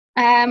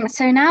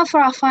So now for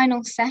our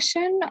final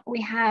session,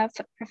 we have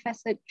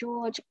Professor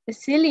George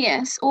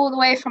Basilious, all the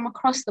way from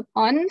across the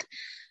pond,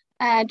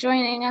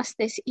 joining us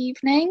this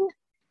evening,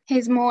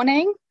 his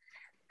morning.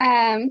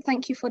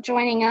 Thank you for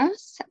joining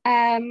us.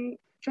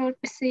 George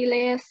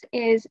Basilious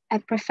is a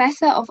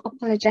professor of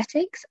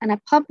apologetics and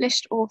a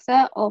published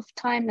author of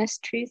Timeless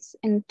Truths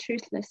in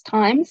Truthless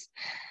Times,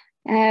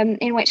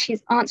 in which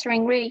he's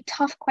answering really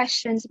tough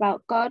questions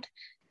about God,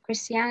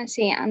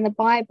 Christianity, and the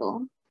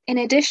Bible. In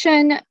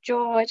addition,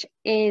 George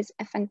is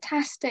a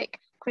fantastic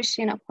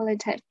Christian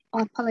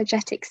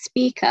apologetic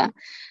speaker.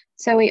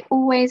 So we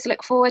always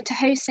look forward to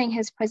hosting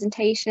his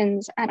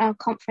presentations at our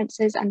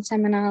conferences and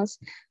seminars,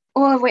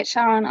 all of which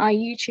are on our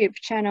YouTube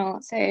channel.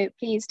 So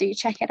please do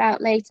check it out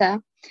later.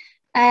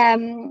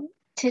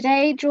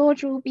 Today,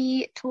 George will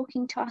be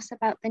talking to us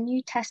about the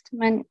New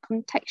Testament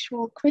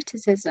contextual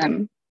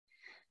criticism.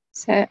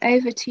 So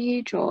over to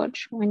you,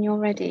 George, when you're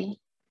ready.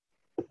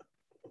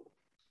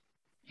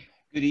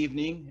 Good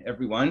evening,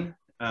 everyone.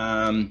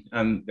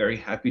 I'm very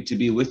happy to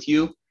be with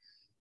you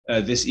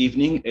this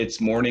evening.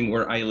 It's morning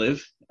where I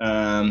live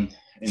in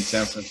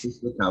San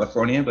Francisco,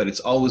 California, but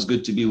it's always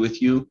good to be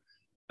with you.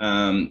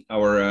 I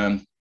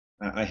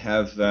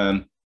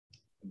have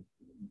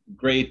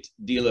great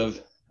deal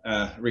of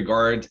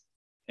regard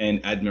and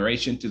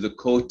admiration to the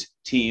COAT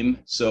team,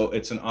 so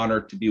it's an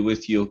honor to be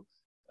with you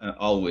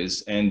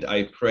always. And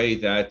I pray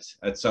that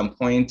at some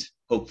point,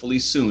 hopefully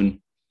soon,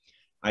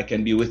 I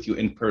can be with you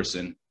in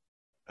person.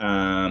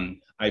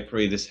 I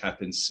pray this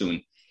happens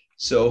soon.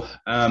 So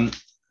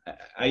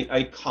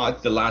I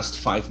caught the last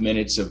 5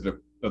 minutes of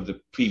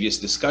the previous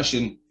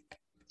discussion,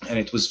 and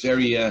it was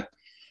very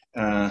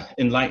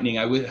enlightening.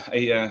 I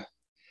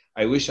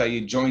wish I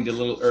had joined a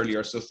little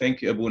earlier. So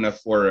thank you, Abuna,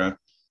 for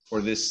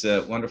this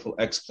wonderful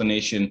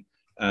explanation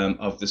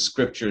of the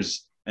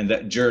scriptures and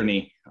that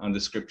journey on the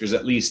scriptures,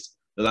 at least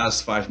the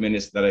last 5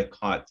 minutes that I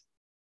caught.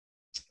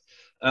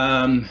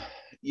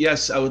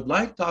 Yes, I would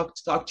like to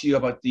talk to you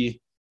about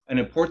an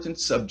important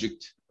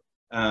subject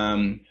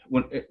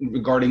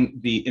regarding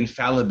the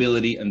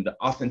infallibility and the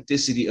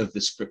authenticity of the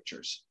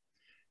scriptures.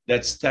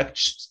 That's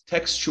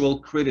textual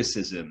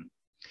criticism.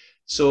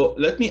 So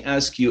let me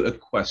ask you a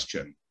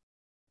question.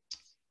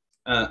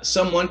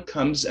 Someone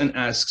comes and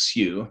asks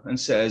you and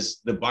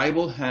says, the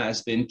Bible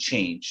has been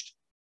changed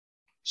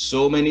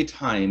so many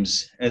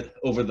times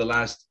over the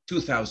last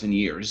 2,000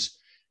 years,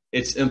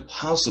 it's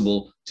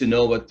impossible to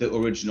know what the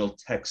original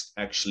text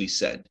actually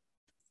said.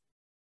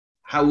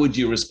 How would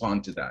you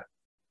respond to that?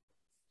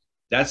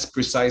 That's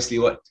precisely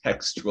what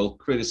textual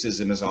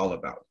criticism is all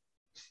about.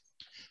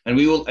 And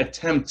we will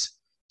attempt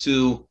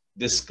to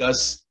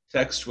discuss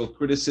textual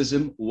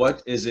criticism.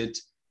 What is it,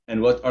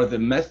 and what are the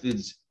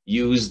methods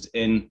used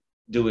in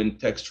doing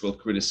textual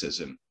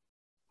criticism?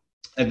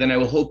 And then I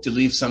will hope to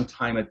leave some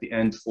time at the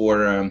end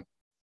for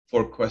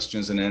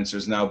questions and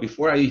answers. Now,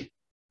 before I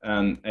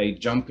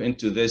jump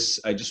into this,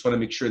 I just want to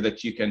make sure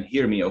that you can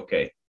hear me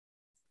okay.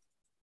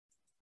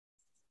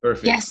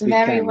 Perfect. Yes,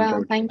 very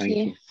well, thank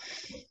you.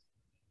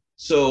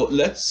 So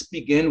let's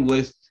begin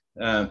with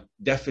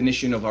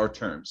definition of our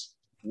terms.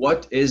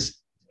 What is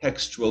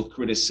textual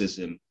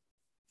criticism?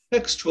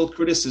 Textual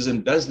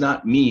criticism does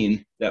not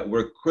mean that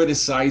we're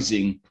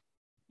criticizing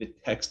the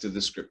text of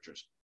the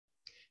scriptures.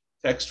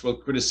 Textual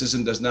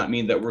criticism does not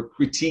mean that we're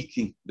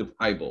critiquing the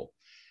Bible.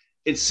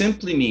 It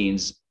simply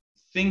means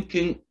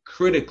thinking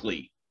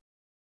critically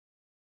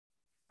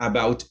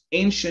about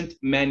ancient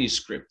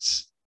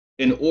manuscripts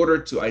in order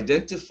to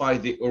identify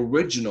the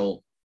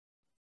original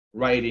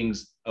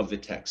writings of the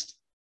text.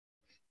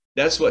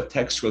 That's what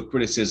textual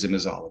criticism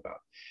is all about.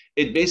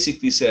 It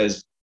basically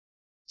says,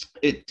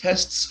 it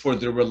tests for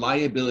the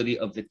reliability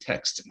of the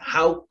text and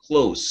how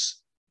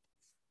close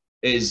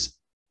is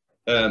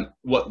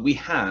what we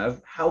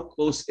have, how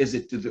close is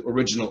it to the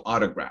original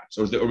autographs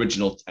or the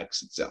original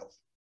text itself.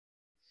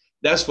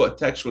 That's what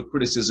textual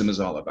criticism is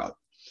all about.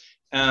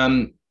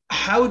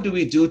 How do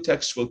we do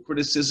textual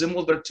criticism?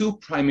 Well, there are two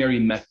primary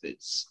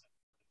methods,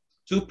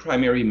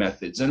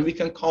 and we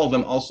can call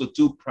them also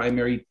two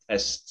primary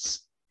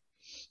tests.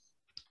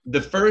 The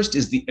first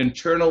is the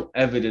internal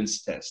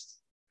evidence test.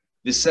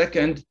 The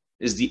second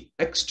is the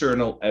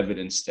external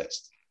evidence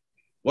test.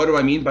 What do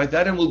I mean by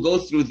that? And we'll go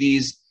through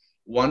these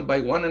one by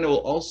one, and I will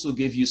also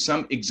give you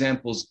some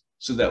examples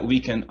so that we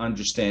can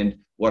understand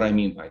what I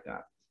mean by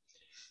that.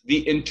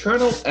 The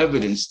internal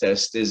evidence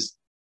test is,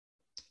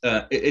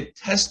 it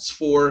tests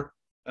for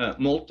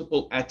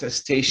multiple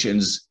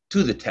attestations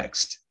to the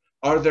text.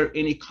 Are there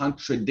any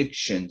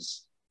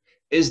contradictions?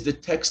 Is the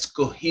text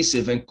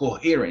cohesive and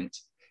coherent?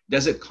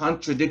 Does it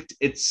contradict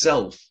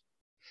itself?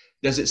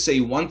 Does it say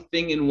one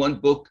thing in one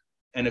book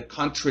and a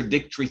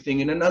contradictory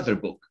thing in another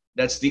book?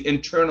 That's the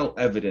internal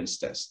evidence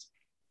test.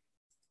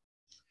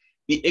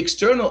 The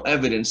external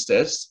evidence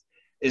test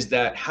is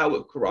that how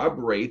it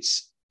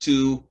corroborates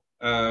to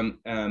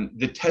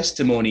the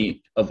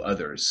testimony of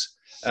others.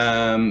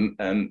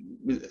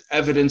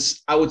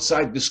 Evidence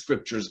outside the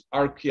scriptures,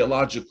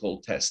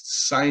 archaeological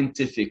tests,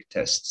 scientific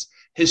tests,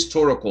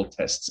 historical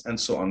tests, and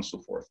so on and so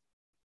forth.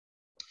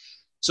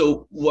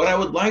 So what I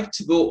would like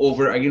to go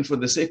over, again, for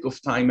the sake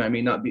of time, I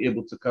may not be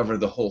able to cover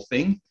the whole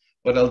thing,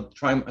 but I'll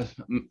try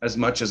as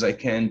much as I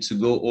can to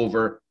go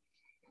over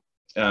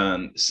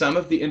some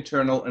of the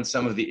internal and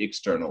some of the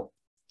external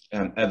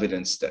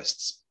evidence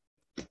tests.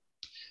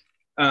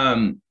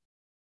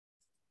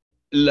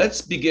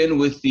 Let's begin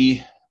with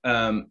the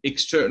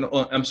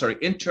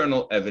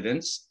internal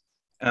evidence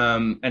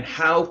and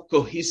how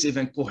cohesive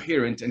and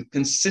coherent and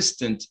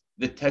consistent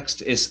the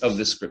text is of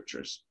the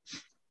scriptures.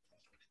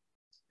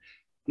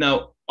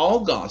 Now, all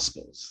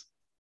gospels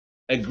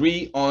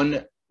agree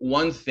on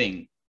one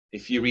thing.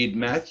 If you read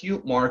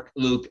Matthew, Mark,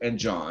 Luke, and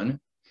John,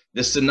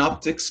 the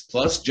synoptics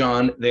plus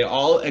John, they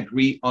all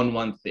agree on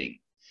one thing.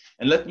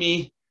 And let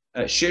me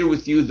share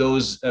with you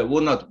those,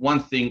 well, not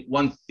one thing,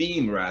 one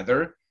theme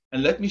rather,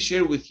 and let me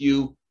share with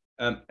you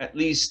at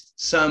least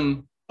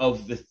some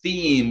of the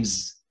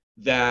themes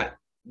that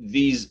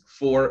these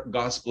four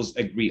gospels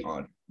agree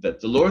on. That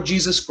the Lord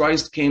Jesus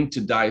Christ came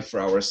to die for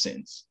our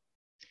sins.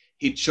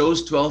 He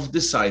chose 12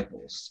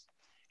 disciples.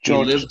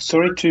 George,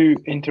 sorry to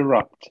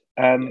interrupt.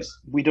 Yes.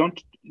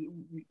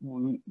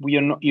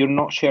 You're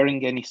not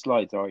sharing any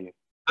slides, are you?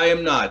 I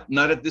am not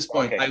at this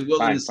point. Okay, I will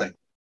fine, in a second.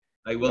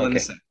 I will in a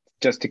second.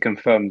 Just to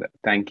confirm that.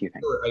 Thank you.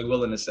 Sure, I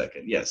will in a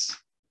second, yes.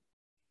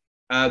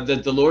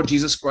 That the Lord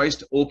Jesus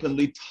Christ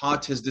openly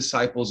taught his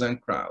disciples and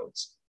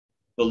crowds.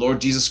 The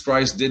Lord Jesus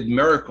Christ did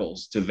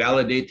miracles to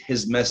validate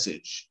his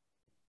message.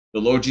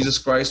 The Lord Jesus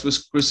Christ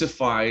was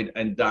crucified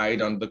and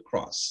died on the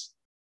cross.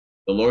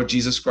 The Lord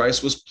Jesus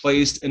Christ was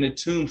placed in a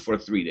tomb for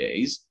 3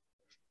 days,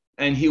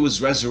 and he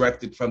was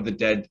resurrected from the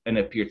dead and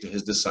appeared to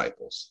his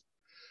disciples.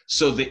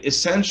 So the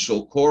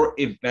essential core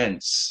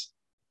events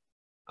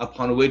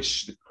upon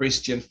which the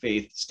Christian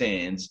faith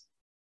stands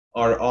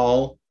are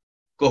all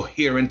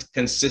coherent,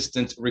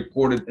 consistent,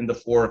 recorded in the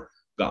four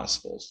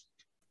gospels.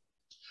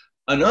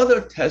 Another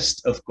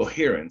test of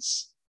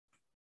coherence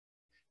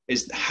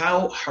is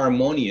how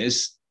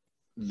harmonious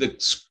the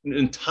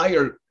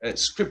entire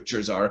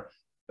scriptures are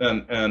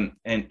and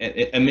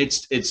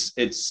amidst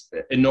its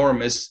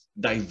enormous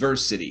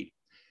diversity.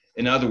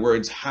 In other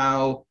words,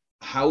 how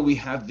we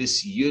have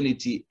this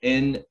unity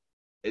in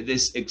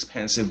this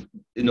expansive,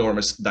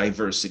 enormous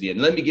diversity. And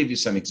let me give you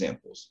some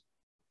examples.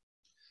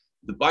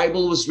 The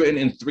Bible was written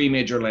in 3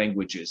 major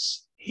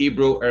languages: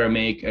 Hebrew,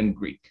 Aramaic, and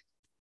Greek.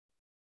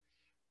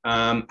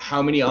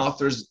 How many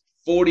authors?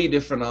 40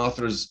 different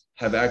authors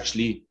have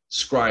actually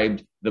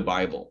scribed the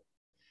Bible.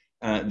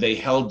 They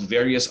held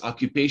various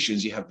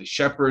occupations. You have the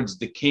shepherds,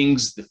 the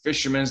kings, the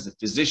fishermen, the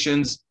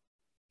physicians.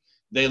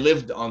 They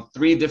lived on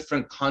 3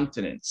 different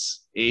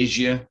continents: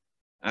 Asia,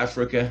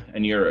 Africa,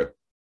 and Europe.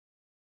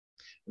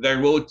 They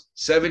wrote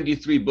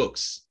 73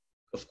 books,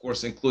 of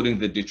course, including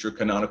the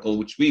Deuterocanonical,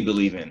 which we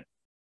believe in,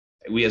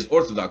 we as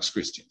Orthodox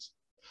Christians.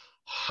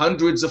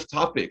 Hundreds of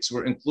topics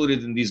were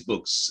included in these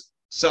books: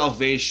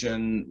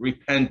 salvation,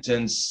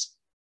 repentance,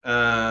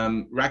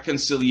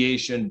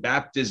 reconciliation,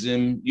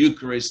 baptism,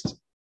 Eucharist.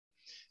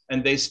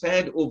 And they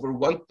spanned over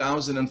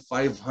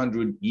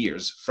 1,500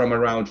 years, from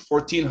around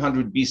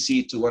 1400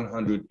 BC to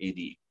 100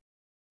 AD.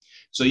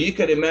 So you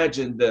can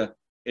imagine the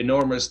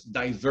enormous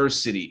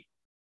diversity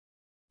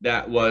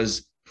that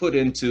was put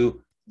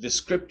into the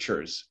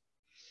scriptures.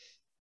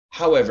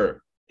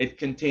 However, it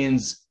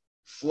contains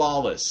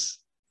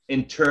flawless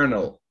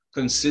internal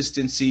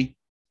consistency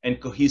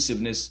and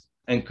cohesiveness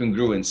and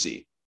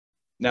congruency.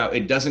 Now,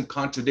 it doesn't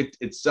contradict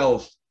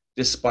itself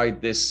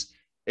despite this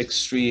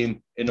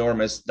extreme,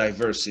 enormous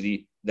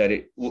diversity that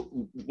it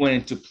went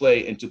into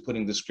play into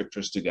putting the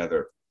scriptures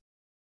together.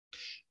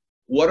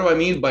 What do I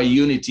mean by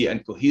unity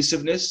and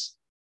cohesiveness?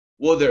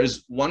 Well, there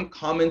is one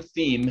common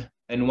theme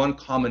and one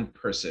common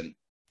person.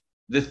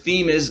 The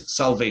theme is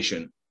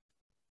salvation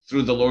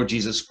through the Lord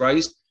Jesus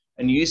Christ,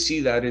 and you see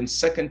that in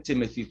 2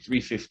 Timothy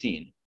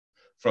 3:15.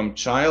 From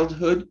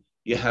childhood,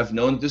 you have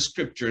known the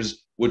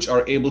scriptures, which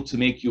are able to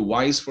make you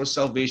wise for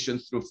salvation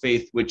through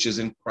faith, which is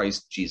in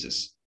Christ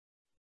Jesus.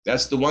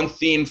 That's the one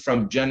theme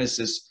from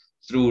Genesis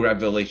through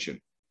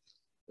Revelation.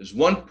 There's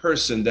one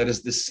person that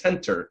is the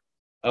center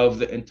of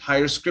the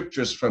entire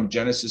scriptures from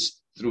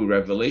Genesis through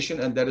Revelation,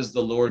 and that is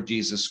the Lord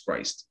Jesus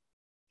Christ.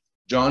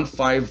 John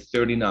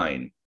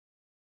 5:39.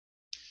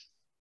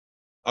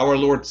 Our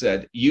Lord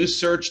said, "You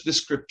search the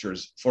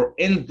scriptures, for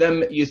in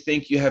them you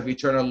think you have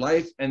eternal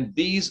life, and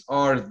these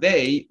are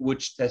they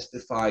which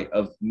testify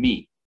of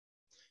me."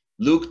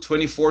 Luke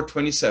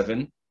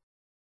 24:27,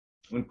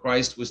 when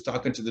Christ was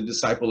talking to the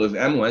disciple of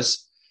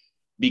Emmaus,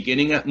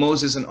 beginning at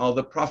Moses and all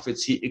the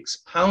prophets, he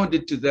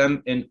expounded to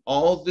them in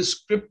all the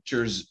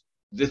scriptures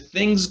the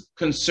things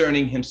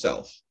concerning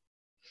himself.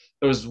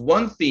 There was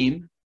one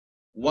theme,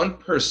 one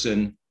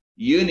person,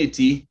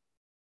 unity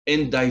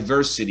in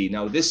diversity.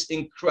 Now, this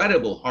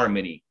incredible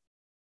harmony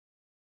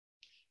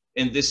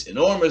in this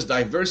enormous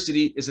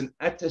diversity is an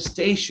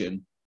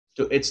attestation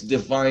to its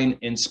divine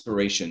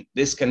inspiration.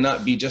 This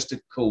cannot be just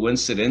a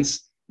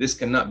coincidence. This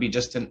cannot be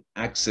just an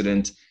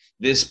accident.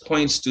 This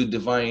points to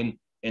divine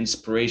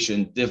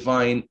inspiration,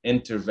 divine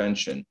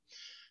intervention.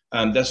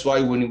 That's why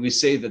when we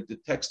say that the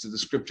text of the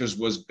scriptures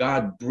was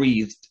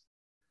God-breathed,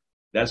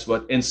 That's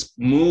what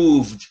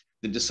moved.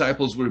 The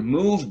disciples were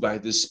moved by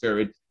the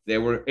Spirit.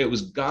 It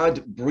was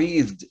God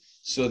breathed,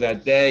 so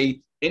that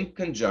they, in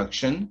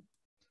conjunction,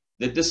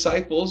 the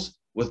disciples,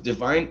 with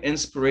divine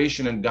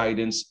inspiration and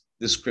guidance,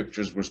 the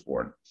scriptures were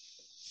born.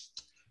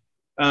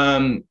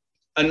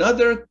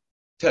 Another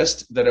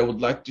test that I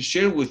would like to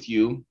share with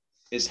you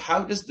is,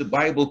 how does the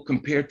Bible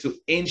compare to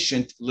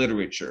ancient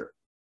literature?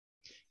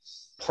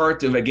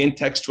 Part of, again,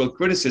 textual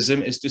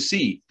criticism is to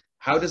see,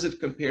 how does it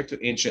compare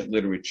to ancient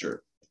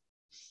literature?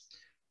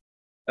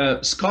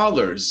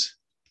 Scholars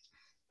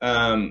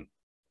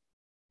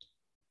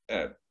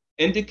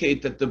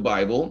indicate that the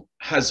Bible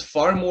has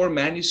far more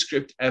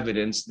manuscript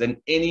evidence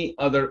than any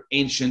other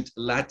ancient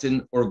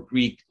Latin or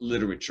Greek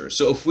literature.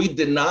 So if we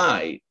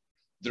deny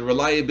the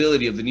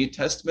reliability of the New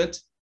Testament,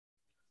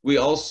 we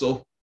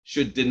also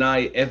should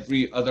deny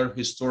every other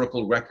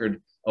historical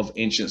record of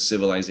ancient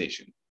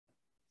civilization.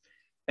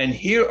 And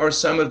here are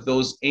some of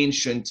those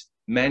ancient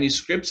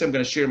manuscripts. I'm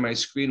going to share my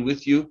screen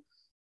with you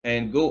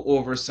and go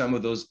over some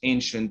of those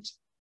ancient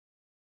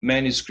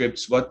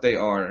manuscripts, what they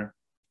are,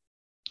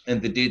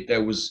 and the date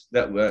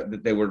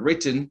that they were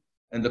written,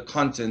 and the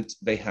content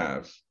they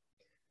have.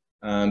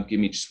 Give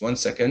me just 1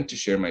 second to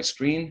share my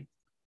screen.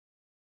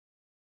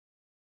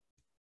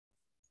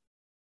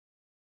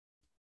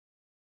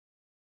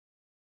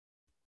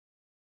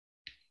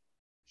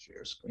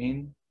 Share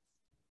screen.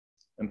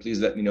 And please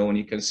let me know when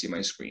you can see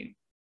my screen.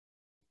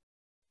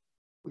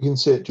 We can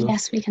see it, George.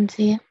 Yes, we can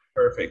see it.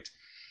 Perfect.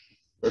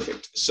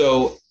 Perfect.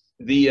 So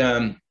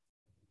the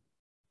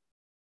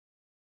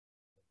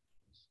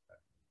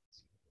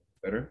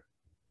better.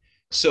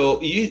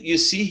 So you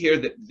see here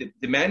that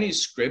the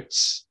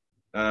manuscripts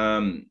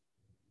and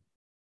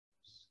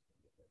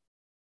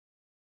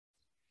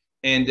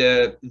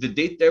the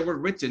date they were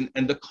written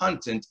and the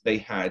content they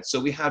had. So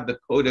we have the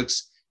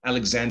Codex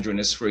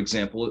Alexandrinus, for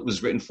example. It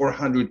was written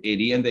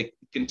 480, and they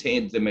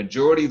contained the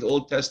majority of the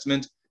Old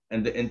Testament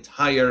and the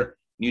entire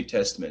New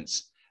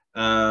Testaments.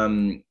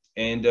 And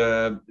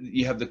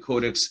you have the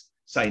Codex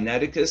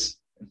Sinaiticus,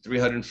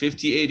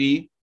 350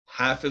 AD,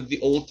 half of the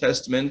Old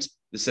Testament,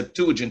 the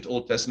Septuagint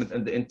Old Testament,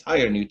 and the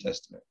entire New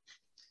Testament.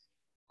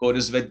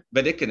 Codex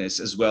Vaticanus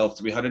as well,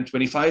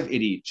 325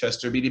 AD,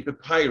 Chester Beatty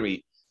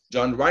Papyri,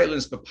 John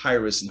Ryland's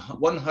Papyrus, in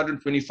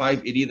 125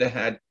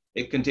 AD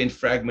it contained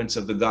fragments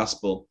of the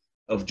Gospel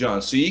of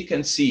John. So you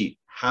can see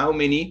how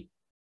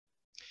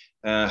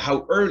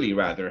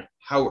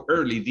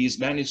early these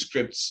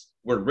manuscripts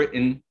were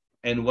written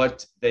and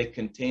what they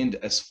contained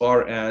as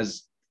far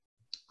as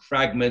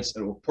fragments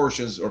or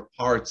portions or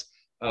parts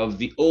of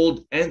the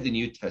Old and the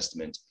New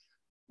Testament.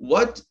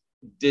 What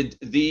did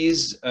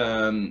these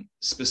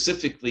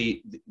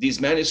specifically, these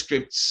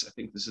manuscripts, I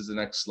think this is the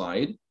next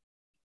slide,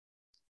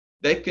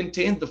 they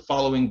contained the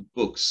following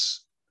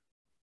books.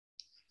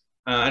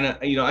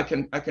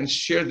 I can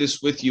share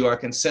this with you. I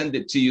can send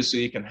it to you so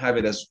you can have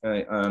it as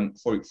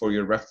for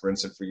your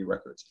reference and for your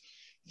records.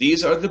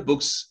 These are the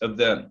books of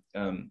the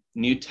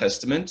New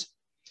Testament,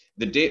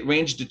 the date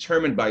range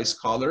determined by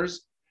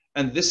scholars,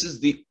 and this is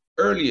the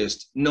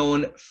earliest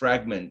known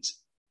fragment,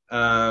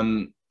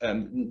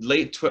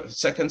 late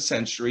 2nd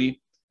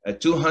century,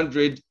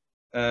 200,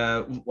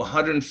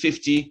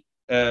 150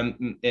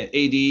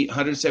 AD,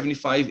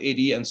 175 AD,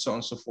 and so on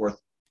and so forth.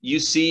 You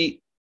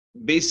see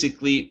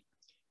basically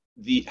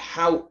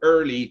how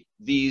early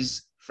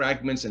these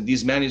fragments and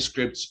these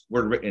manuscripts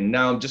were written.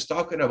 Now I'm just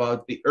talking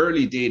about the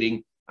early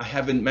dating. I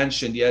haven't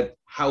mentioned yet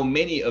how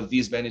many of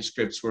these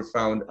manuscripts were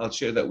found. I'll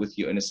share that with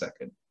you in a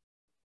second.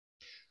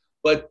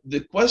 But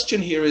the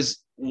question here is,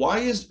 why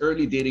is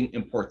early dating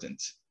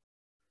important?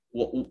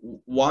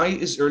 Why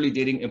is early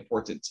dating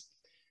important?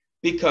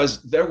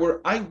 Because there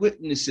were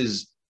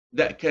eyewitnesses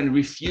that can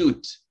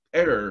refute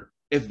error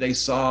if they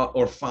saw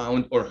or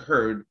found or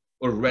heard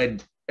or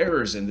read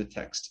errors in the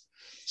text.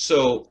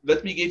 So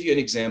let me give you an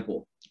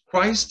example.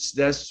 Christ's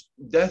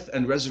death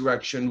and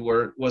resurrection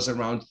was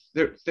around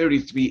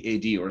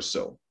 33 AD or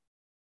so.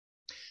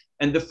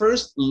 And the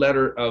first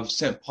letter of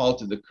St. Paul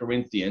to the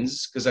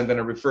Corinthians, because I'm going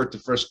to refer to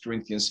 1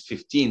 Corinthians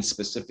 15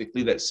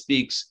 specifically, that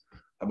speaks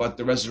about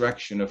the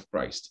resurrection of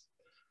Christ.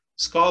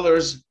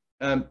 Scholars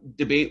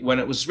debate when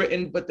it was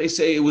written, but they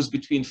say it was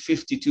between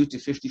 52 to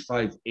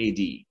 55 AD.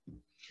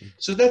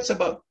 So that's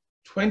about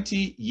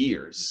 20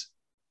 years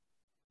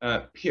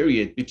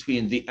period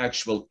between the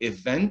actual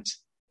event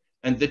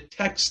and the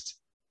text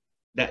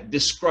that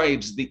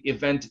describes the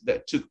event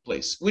that took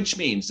place, which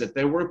means that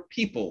there were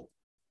people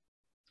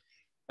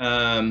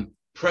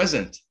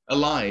present,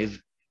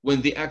 alive,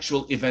 when the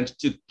actual event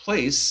took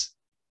place,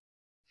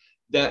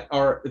 that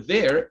are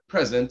there,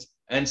 present,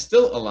 and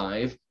still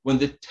alive when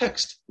the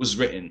text was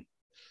written.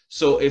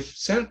 So if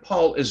St.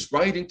 Paul is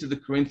writing to the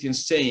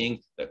Corinthians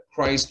saying that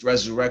Christ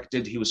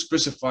resurrected, he was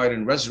crucified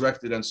and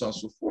resurrected, and so on and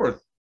so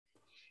forth,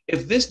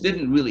 if this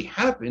didn't really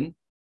happen,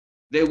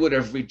 they would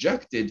have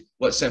rejected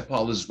what St.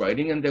 Paul is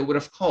writing, and they would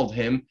have called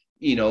him,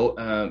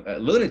 a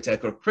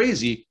lunatic or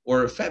crazy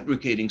or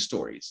fabricating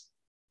stories.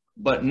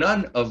 But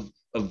none of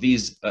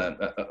these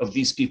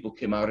people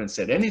came out and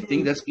said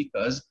anything. That's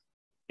because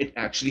it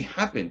actually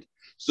happened.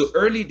 So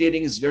early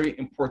dating is very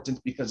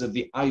important because of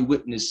the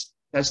eyewitness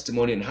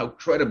testimony and how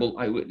credible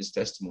eyewitness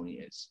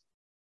testimony is.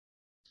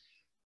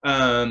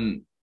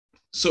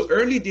 So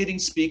early dating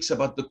speaks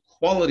about the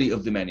quality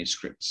of the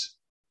manuscripts,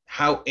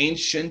 how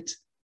ancient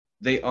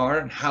they are,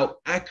 and how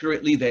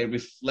accurately they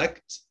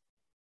reflect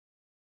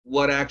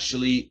what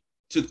actually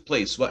took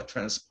place, what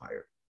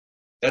transpired.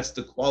 That's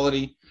the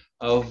quality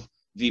of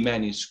the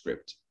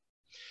manuscript.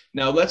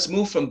 Now let's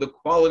move from the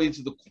quality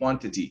to the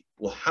quantity.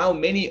 Well, how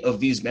many of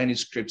these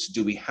manuscripts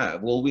do we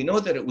have? Well, we know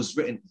that it was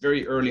written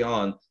very early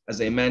on.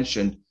 As I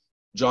mentioned,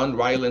 John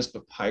Ryland's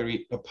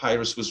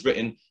papyrus was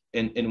written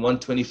in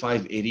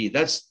 125 AD.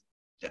 That's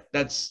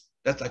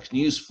like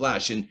news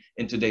flash in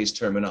today's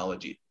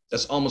terminology.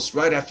 That's almost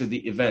right after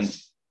the event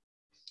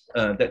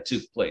that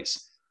took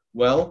place.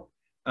 Well,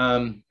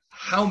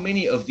 how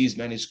many of these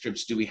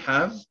manuscripts do we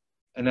have?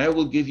 And I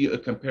will give you a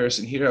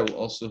comparison here. I will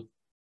also,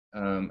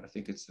 I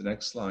think it's the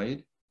next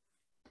slide.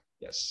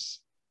 Yes.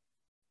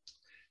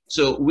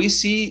 So we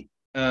see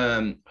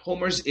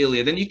Homer's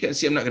Iliad, and you can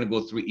see, I'm not going to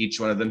go through each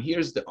one of them.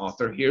 Here's the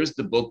author, here's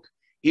the book,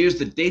 here's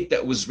the date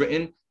that was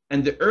written,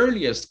 and the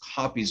earliest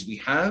copies we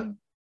have,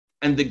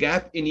 and the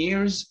gap in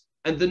years,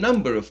 and the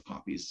number of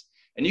copies.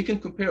 And you can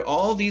compare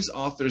all these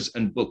authors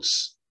and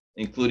books,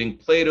 including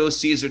Plato,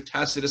 Caesar,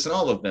 Tacitus, and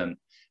all of them.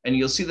 And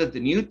you'll see that the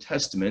New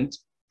Testament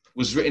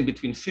was written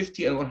between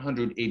 50 and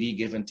 100 AD,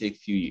 give and take a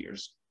few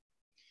years.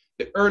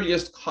 The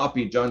earliest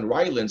copy, John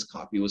Ryland's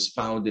copy, was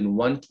found in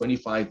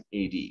 125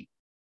 AD.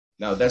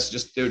 Now that's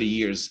just 30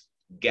 years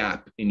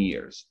gap in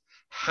years.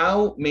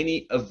 How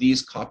many of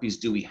these copies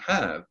do we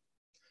have?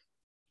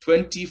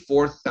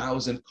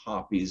 24,000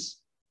 copies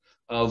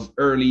of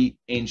early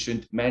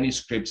ancient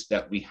manuscripts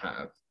that we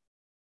have.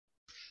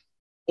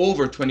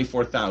 Over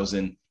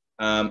 24,000,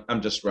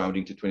 I'm just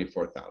rounding to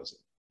 24,000.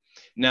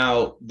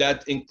 Now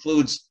that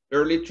includes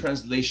early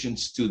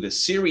translations to the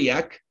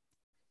Syriac,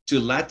 to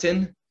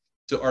Latin,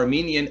 to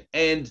Armenian,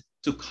 and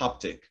to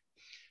Coptic.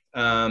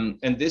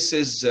 And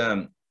this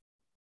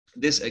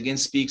again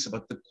speaks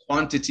about the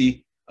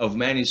quantity of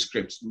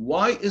manuscripts.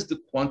 Why is the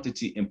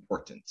quantity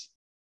important?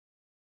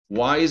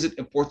 Why is it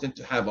important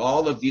to have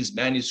all of these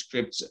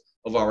manuscripts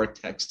of our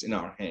text in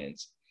our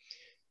hands?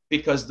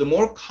 Because the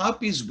more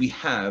copies we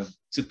have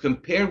to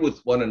compare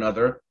with one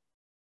another,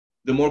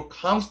 the more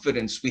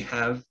confidence we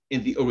have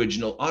in the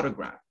original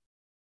autograph.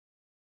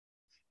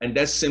 And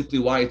that's simply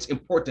why it's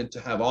important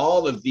to have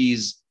all of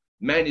these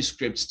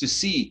manuscripts to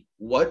see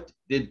what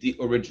did the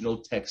original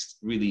text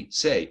really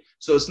say.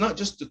 So it's not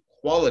just the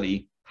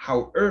quality,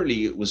 how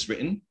early it was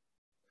written,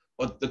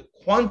 but the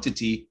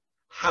quantity,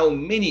 how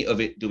many of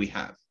it do we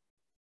have?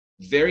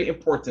 Very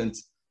important,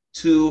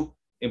 two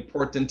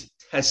important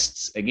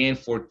tests, again,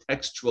 for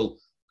textual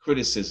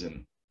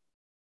criticism.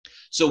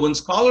 So when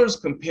scholars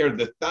compare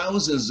the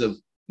thousands of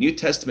New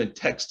Testament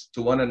texts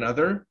to one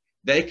another,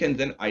 they can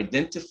then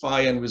identify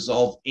and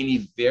resolve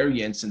any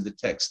variance in the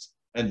text,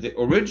 and the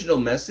original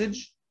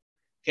message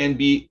can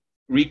be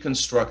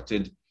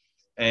reconstructed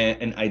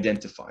and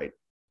identified.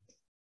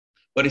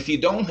 But if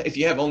you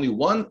have only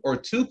one or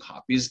two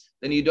copies,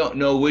 then you don't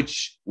know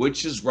which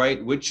is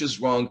right, which is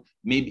wrong.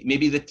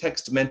 Maybe the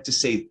text meant to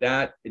say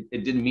that,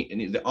 it didn't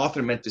mean, the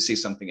author meant to say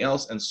something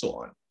else, and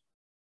so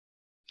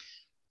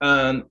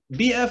on.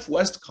 B.F.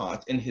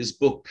 Westcott, in his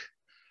book,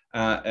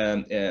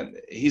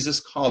 he's a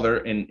scholar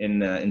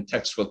in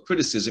textual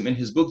criticism. In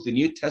his book, The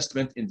New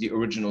Testament in the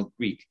Original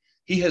Greek,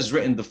 he has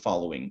written the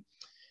following.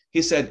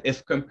 He said,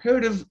 if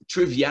comparative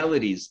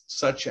trivialities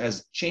such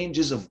as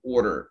changes of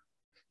order,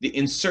 the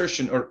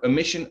insertion or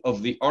omission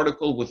of the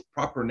article with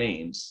proper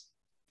names,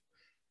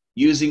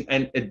 using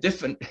a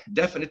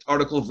definite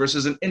article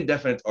versus an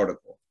indefinite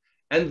article,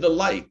 and the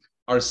like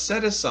are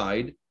set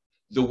aside,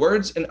 the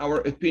words in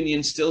our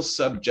opinion still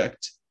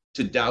subject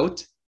to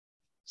doubt,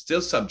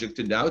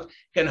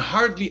 can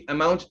hardly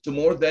amount to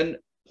more than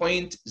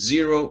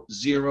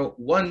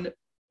 0.001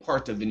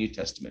 part of the New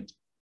Testament.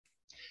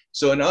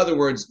 So in other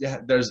words,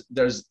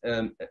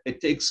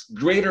 it takes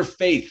greater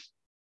faith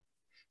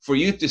for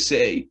you to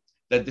say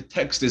that the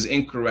text is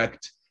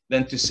incorrect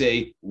than to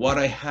say what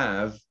I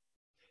have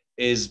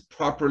is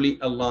properly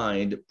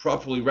aligned,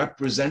 properly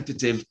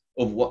representative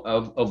of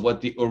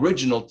what the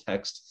original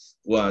text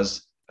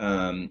was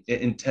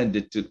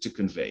intended to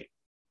convey.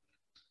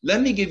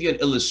 Let me give you an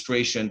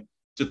illustration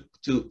to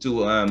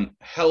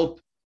help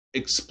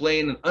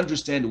explain and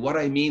understand what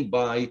I mean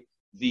by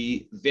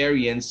the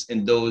variance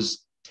in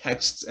those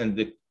texts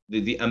and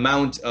the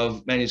amount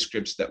of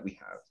manuscripts that we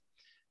have.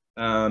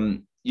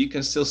 You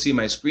can still see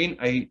my screen,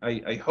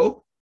 I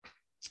hope.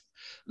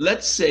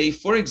 Let's say,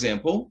 for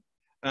example,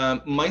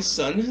 my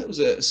son, who's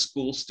a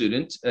school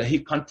student, he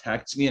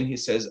contacts me and he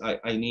says,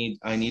 I need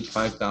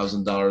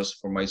 $5,000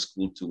 for my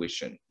school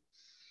tuition.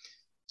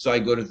 So I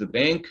go to the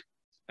bank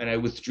and I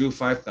withdrew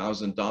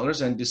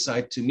 $5,000 and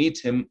decide to meet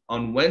him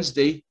on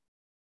Wednesday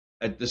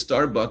at the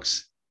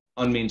Starbucks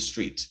on Main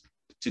Street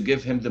to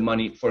give him the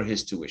money for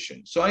his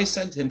tuition. So I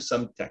sent him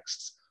some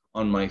texts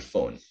on my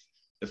phone.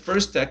 The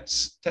first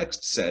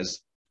text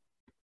says,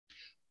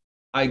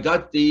 I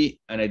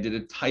did a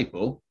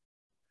typo.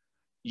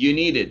 You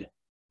needed,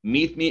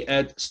 meet me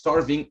at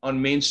Starving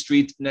on Main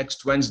Street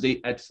next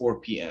Wednesday at 4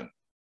 p.m.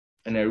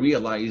 And I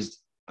realized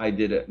I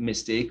did a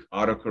mistake,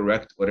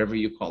 autocorrect, whatever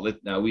you call it.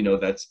 Now we know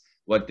that's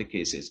what the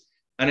case is.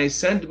 And I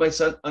send my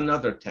son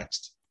another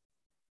text.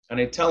 And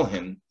I tell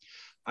him,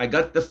 I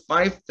got the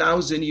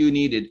 5,000 you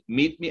needed.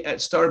 Meet me at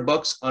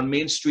Starbucks on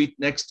Main Street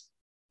next,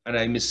 and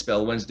I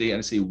misspell Wednesday and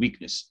I say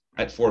weakness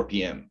at 4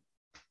 p.m.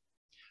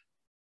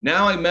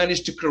 Now I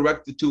managed to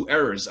correct the two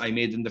errors I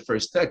made in the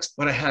first text,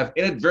 but I have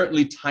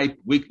inadvertently typed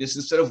weakness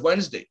instead of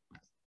Wednesday.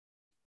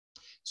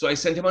 So I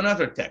sent him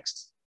another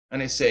text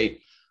and I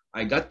say,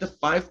 I got the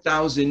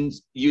 5,000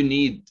 you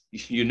need,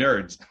 you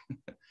nerds.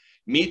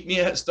 Meet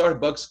me at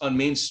Starbucks on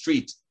Main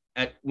Street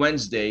at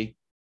Wednesday,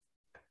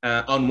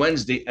 on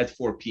Wednesday at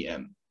 4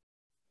 p.m.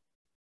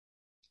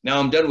 Now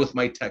I'm done with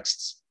my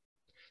texts.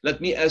 Let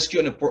me ask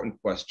you an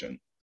important question.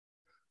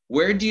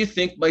 Where do you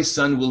think my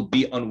son will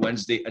be on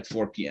Wednesday at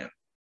 4 p.m.?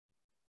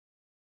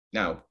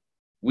 Now,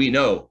 we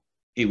know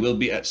he will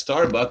be at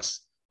Starbucks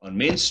on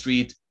Main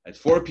Street at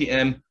 4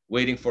 p.m.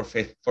 waiting for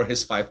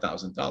his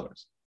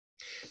 $5,000.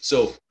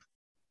 So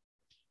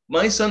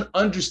my son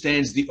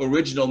understands the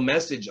original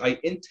message I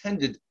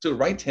intended to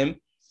write him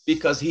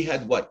because he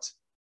had what?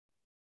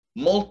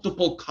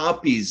 Multiple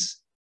copies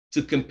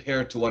to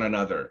compare to one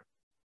another.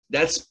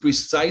 That's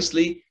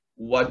precisely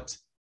what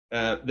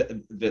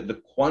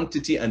the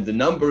quantity and the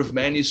number of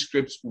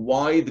manuscripts,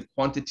 why the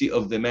quantity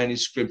of the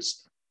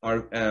manuscripts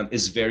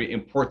is very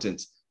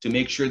important, to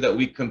make sure that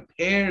we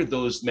compare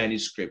those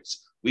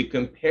manuscripts, we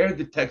compare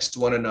the text to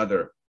one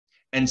another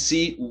and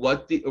see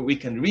we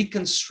can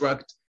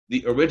reconstruct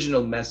the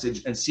original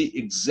message and see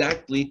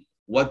exactly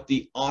what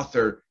the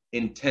author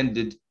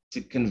intended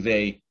to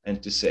convey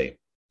and to say.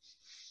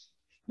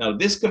 Now,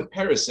 this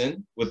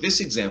comparison with this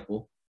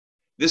example,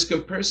 this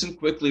comparison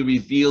quickly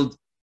revealed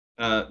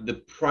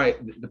the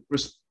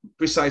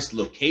precise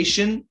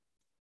location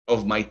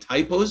of my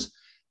typos,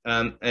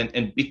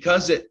 and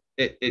because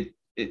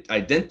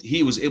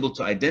he was able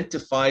to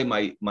identify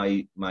my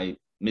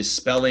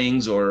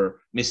misspellings or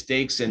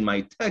mistakes in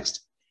my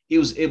text, he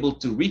was able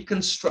to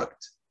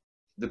reconstruct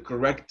the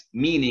correct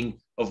meaning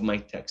of my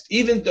text,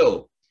 even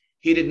though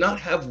he did not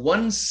have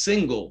one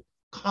single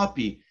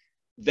copy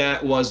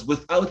that was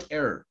without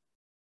error,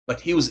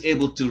 but he was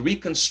able to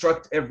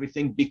reconstruct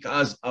everything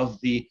because of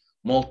the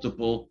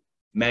multiple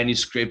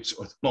manuscripts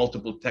or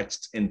multiple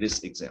texts in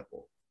this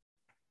example.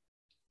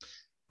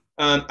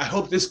 I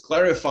hope this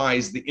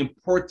clarifies the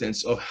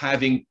importance of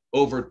having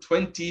over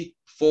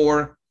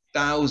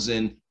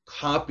 24,000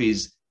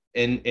 copies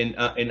in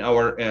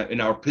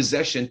our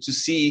possession to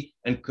see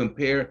and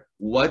compare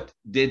what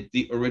did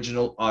the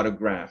original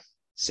autograph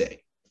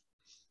say.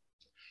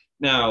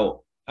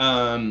 Now,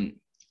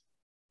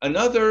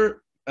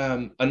 another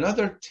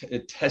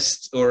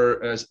test,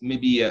 or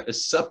maybe a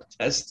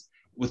sub-test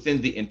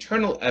within the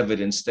internal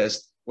evidence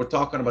test, we're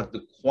talking about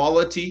the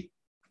quality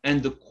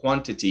and the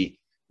quantity.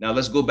 Now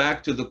let's go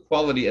back to the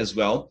quality as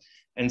well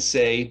and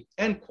say,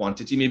 and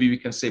quantity, maybe we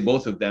can say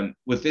both of them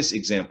with this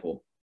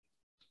example.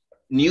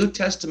 New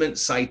Testament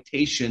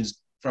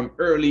citations from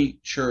early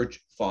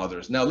church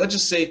fathers. Now let's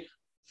just say,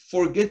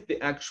 forget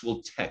the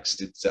actual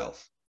text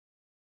itself.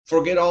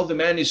 Forget all the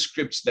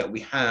manuscripts that we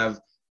have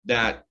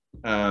that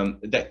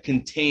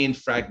contain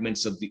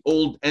fragments of the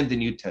Old and the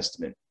New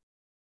Testament.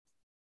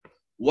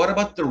 What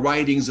about the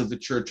writings of the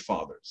church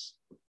fathers?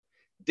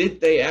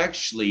 Did they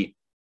actually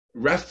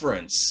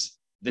reference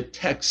the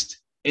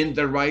text in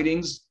their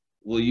writings?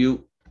 Well,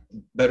 you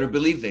better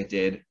believe they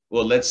did.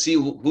 Well, let's see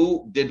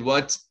who did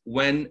what,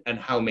 when, and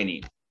how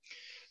many.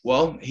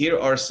 Well, here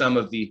are some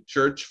of the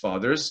church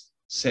fathers: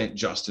 St.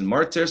 Justin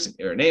Martyr, St.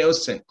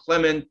 Irenaeus, St.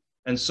 Clement,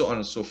 and so on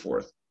and so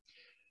forth.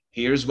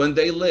 Here's when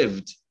they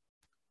lived.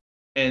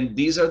 And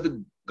these are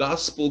the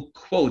gospel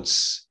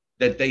quotes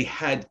that they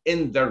had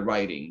in their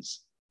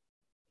writings.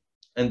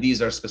 And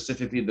these are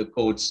specifically the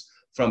quotes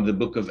from the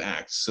book of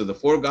Acts. So the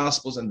four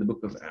gospels and the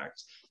book of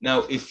Acts.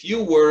 Now, if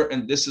you were,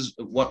 and this is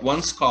what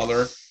one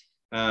scholar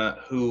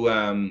who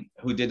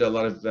did a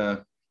lot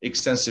of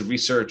extensive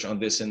research on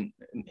this, and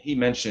he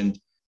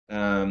mentioned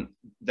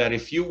that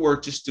if you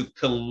were just to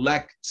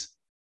collect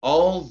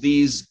all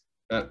these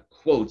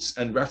quotes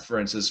and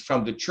references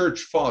from the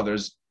church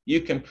fathers,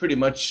 you can pretty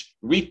much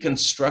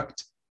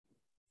reconstruct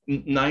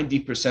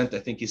 90%, I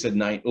think he said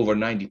over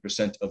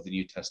 90% of the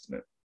New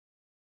Testament,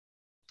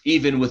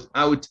 even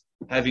without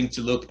having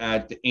to look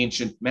at the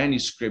ancient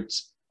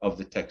manuscripts of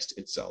the text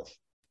itself.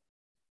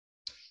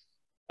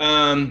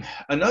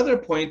 Another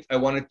point I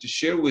wanted to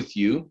share with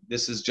you,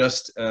 this is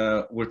just,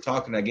 we're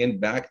talking again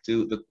back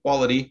to the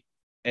quality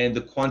and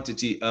the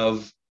quantity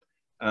of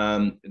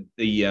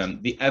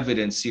the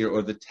evidence here,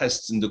 or the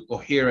tests and the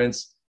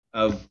coherence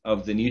of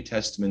the New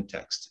Testament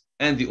text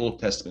and the Old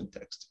Testament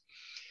text.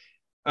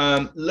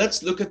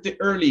 Let's look at the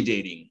early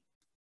dating,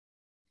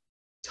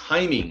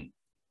 timing,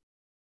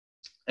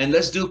 and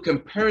let's do a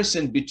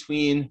comparison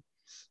between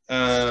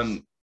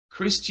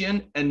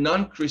Christian and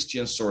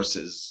non-Christian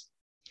sources.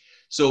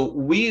 So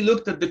we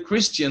looked at the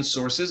Christian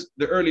sources,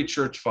 the early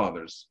church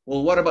fathers.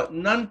 Well, what about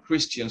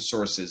non-Christian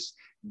sources?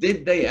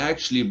 Did they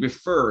actually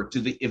refer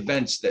to the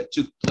events that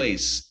took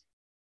place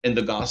in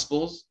the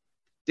Gospels?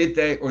 Did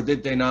they or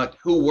did they not?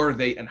 Who were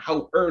they and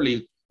how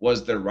early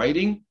was their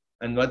writing?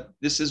 And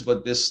this is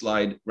what this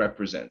slide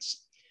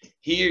represents.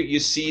 Here you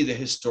see the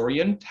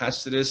historian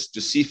Tacitus,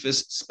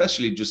 Josephus,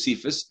 especially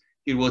Josephus.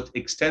 He wrote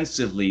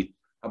extensively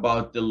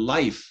about the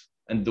life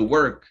and the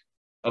work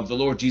of the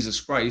Lord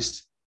Jesus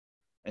Christ.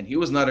 And he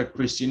was not a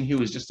Christian, he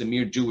was just a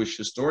mere Jewish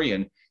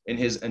historian. In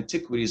his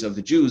Antiquities of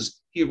the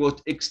Jews, he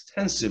wrote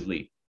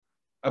extensively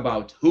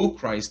about who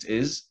Christ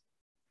is,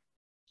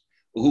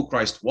 who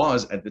Christ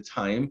was at the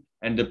time,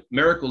 and the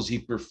miracles he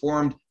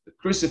performed, the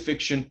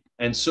crucifixion,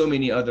 and so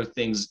many other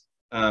things.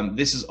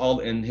 This is all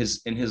in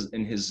his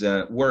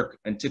work,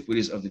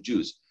 Antiquities of the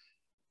Jews.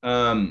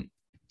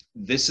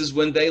 This is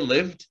when they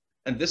lived,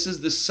 and this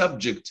is the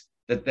subject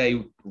that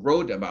they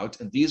wrote about,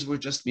 and these were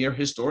just mere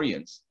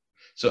historians.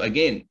 So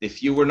again,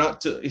 if you were not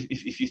to,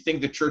 if you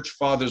think the church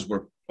fathers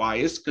were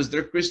biased because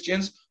they're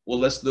Christians, well,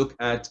 let's look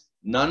at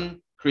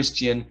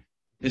non-Christian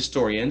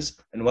historians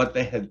and what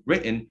they had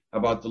written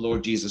about the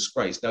Lord Jesus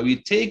Christ. Now you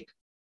take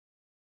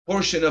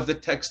portion of the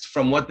text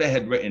from what they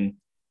had written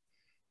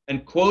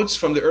and quotes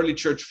from the early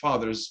church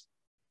fathers,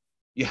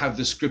 you have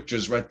the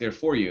scriptures right there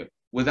for you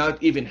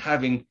without even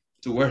having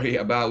to worry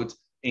about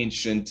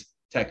ancient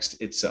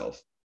text itself.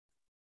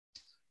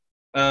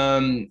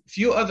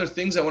 Few other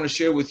things I want to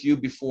share with you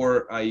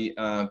before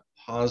I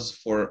pause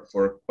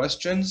for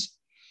questions.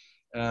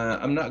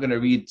 I'm not going to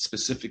read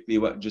specifically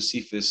what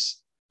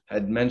Josephus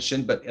had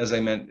mentioned, but as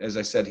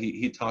I said,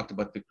 he talked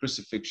about the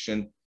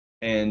crucifixion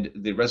and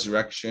the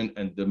resurrection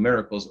and the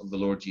miracles of the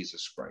Lord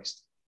Jesus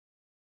Christ.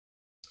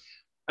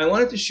 I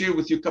wanted to share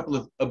with you a couple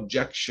of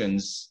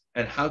objections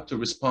and how to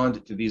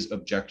respond to these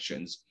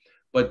objections,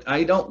 but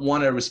I don't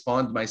want to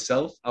respond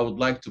myself. I would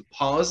like to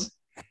pause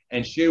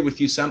and share with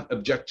you some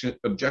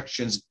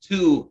objections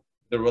to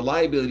the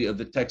reliability of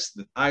the text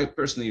that I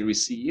personally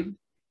received.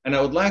 And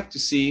I would like to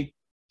see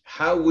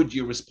how would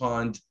you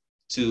respond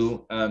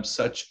to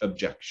such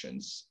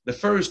objections. The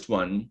first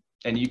one,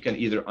 and you can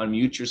either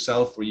unmute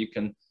yourself or you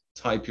can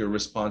type your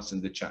response in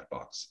the chat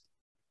box.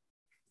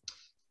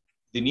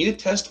 The New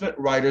Testament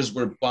writers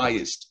were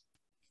biased.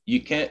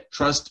 You can't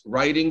trust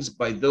writings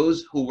by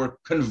those who were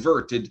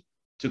converted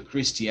to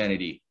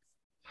Christianity.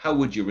 How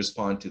would you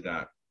respond to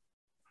that?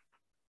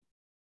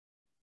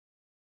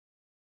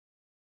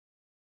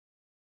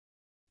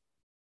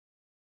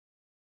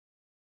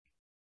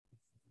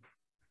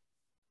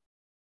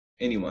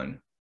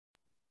 Anyone?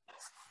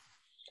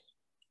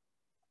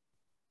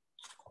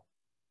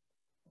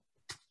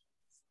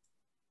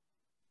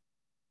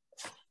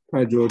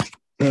 Hi, George.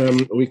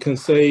 We can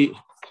say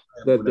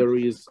that there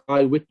is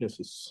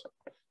eyewitnesses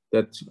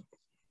that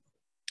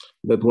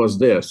was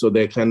there, so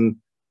they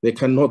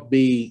cannot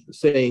be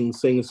saying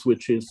things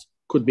which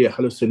could be a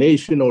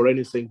hallucination or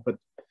anything, but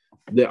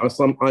there are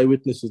some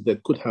eyewitnesses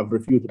that could have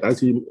refuted,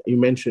 as you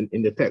mentioned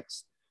in the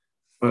text.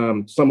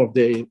 Some of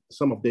the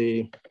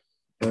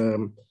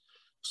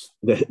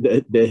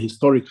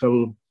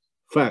historical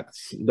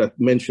facts that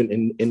mentioned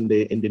in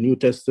the New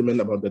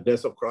Testament about the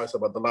death of Christ,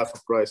 about the life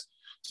of Christ.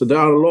 So there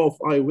are a lot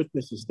of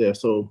eyewitnesses there.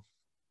 So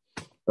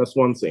that's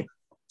one thing.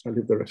 I'll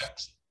leave the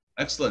rest.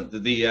 Excellent.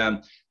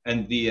 The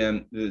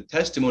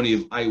testimony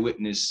of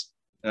eyewitness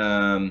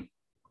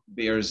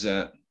bears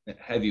a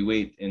heavy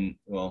weight in,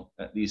 well,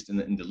 at least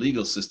in the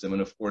legal system,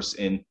 and of course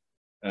in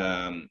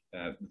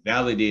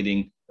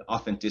validating the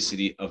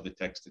authenticity of the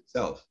text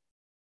itself.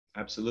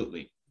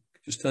 Absolutely.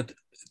 Just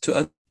to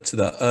add to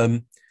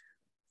that,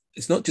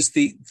 it's not just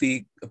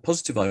the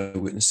positive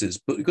eyewitnesses,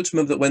 but we've got to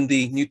remember that when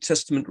the New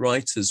Testament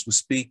writers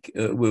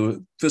were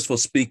first of all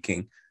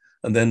speaking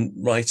and then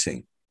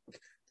writing,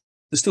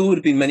 there still would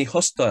have been many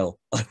hostile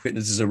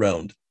eyewitnesses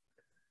around.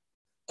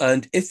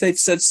 And if they'd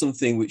said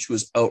something which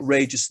was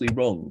outrageously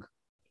wrong,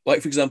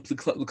 like, for example,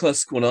 the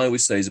classic one I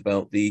always say is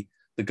about the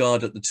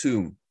guard at the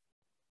tomb,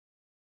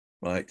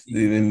 right,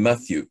 in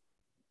Matthew.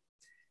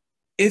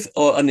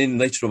 And then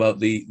later about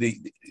the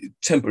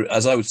temporary,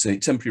 as I would say,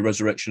 temporary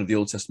resurrection of the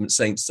Old Testament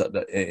saints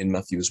in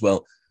Matthew as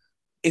well.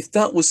 If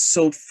that was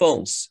so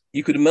false,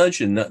 you could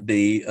imagine that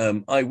the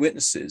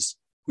eyewitnesses,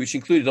 which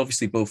included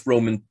obviously both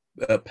Roman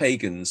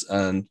pagans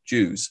and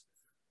Jews,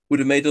 would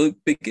have made a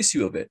big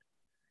issue of it.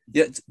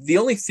 Yet the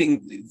only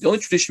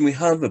tradition we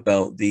have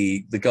about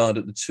the guard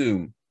at the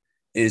tomb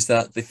is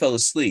that they fell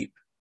asleep.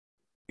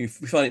 We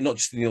find it not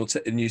just in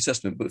the New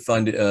Testament, but we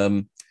find it.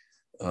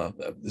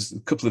 There's a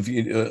couple of,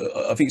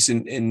 I think it's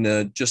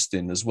in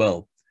Justin as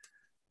well,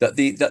 that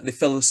they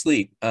fell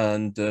asleep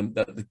and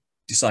that the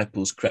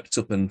disciples crept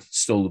up and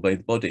stole away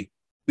the body.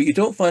 But you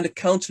don't find a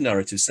counter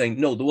narrative saying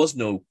no, there was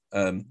no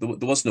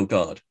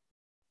guard,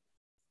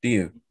 do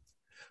you?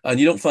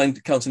 And you don't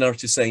find counter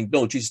narrative saying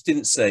no, Jesus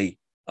didn't say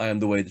I am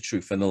the way, the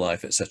truth, and the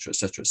life, etc.,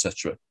 etc.,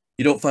 etc.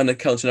 You don't find a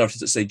counter narrative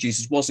that say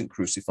Jesus wasn't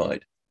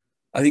crucified.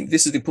 I think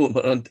this is important.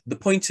 But the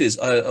point is,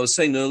 I was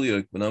saying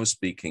earlier when I was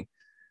speaking.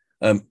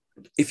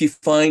 If you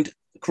find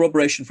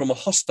corroboration from a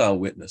hostile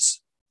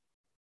witness,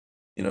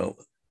 you know,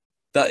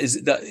 that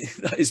is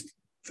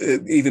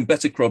even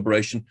better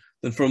corroboration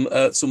than from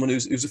someone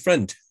who's a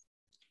friend.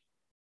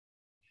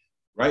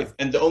 Right,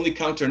 and the only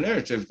counter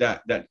narrative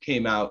that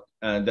came out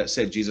that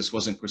said Jesus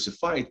wasn't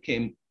crucified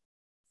came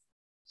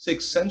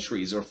 6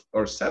 centuries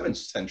or 7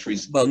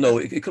 centuries. Well, no,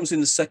 it comes in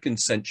the 2nd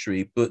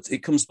century, but it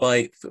comes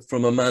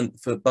from a man,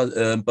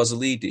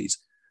 Basilides,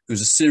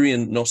 who's a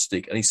Syrian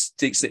Gnostic, and he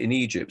states it in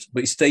Egypt,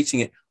 but he's stating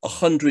it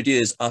 100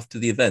 years after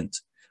the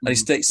event, and he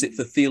states it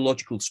for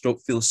theological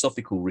stroke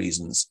philosophical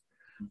reasons.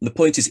 And the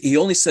point is, he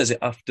only says it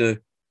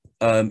after,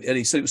 and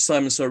he said it was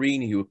Simon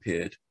Cyrene who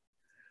appeared,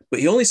 but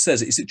he only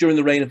says it, is it during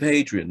the reign of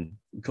Hadrian,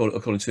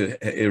 according to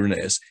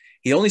Irenaeus,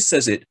 he only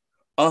says it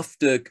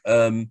after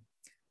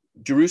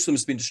Jerusalem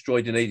has been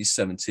destroyed in AD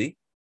 70,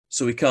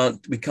 so we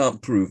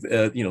can't prove,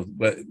 you know,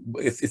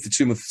 if the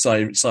tomb of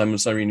Simon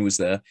Cyrene was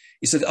there.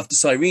 He said after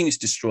Cyrene is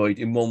destroyed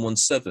in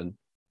 117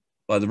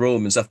 by the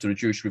Romans after a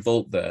Jewish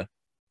revolt there.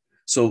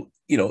 So,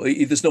 you know,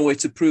 there's no way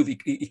to prove.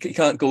 He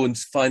can't go and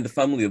find the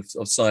family of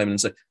Simon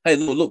and say, hey,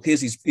 look,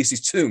 here's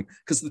his tomb,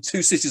 because the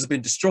 2 cities have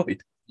been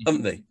destroyed,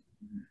 haven't they?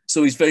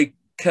 So he's very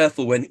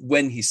careful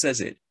when he says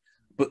it.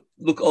 But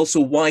look also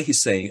why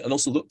he's saying it, and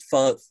also look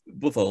far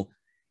above all,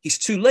 he's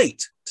too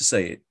late to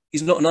say it.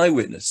 He's not an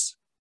eyewitness.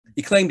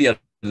 He claimed he had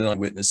an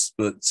eyewitness,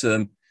 but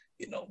you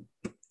know,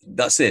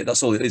 that's it.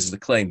 That's all it is a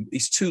claim.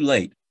 He's too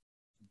late.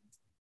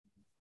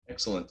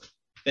 Excellent.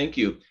 Thank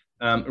you.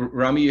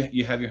 Rami,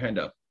 you have your hand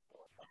up.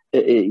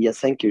 Yes,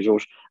 thank you,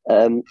 George.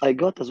 I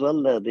got as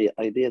well the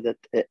idea that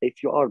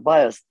if you are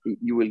biased,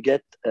 you will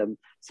get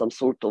some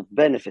sort of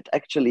benefit.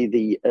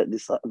 Actually,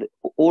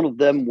 all of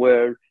them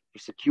were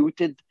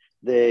persecuted.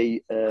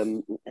 They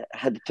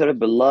had a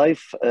terrible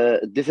life,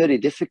 very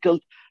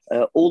difficult.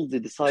 All the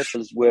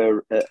disciples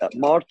were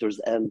martyrs,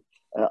 and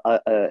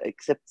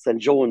except St.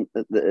 John,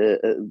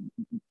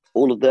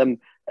 all of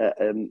them,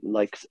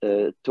 like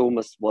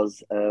Thomas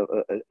was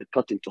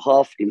cut into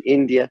half in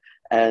India,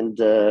 and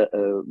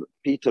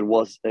Peter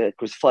was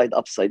crucified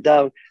upside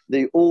down.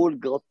 They all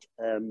got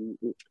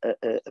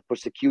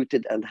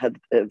persecuted and had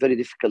a very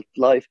difficult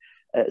life,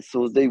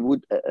 so they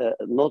would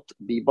not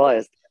be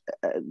biased.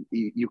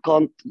 You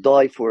can't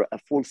die for a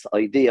false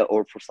idea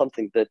or for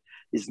something that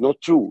is not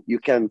true. You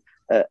can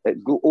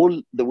go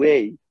all the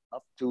way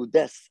up to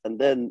death, and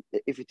then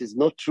if it is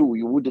not true,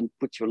 you wouldn't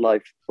put your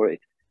life for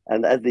it.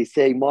 And as they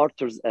say,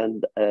 martyrs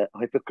and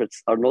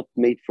hypocrites are not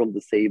made from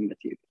the same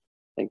material.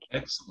 Thank you.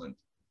 Excellent,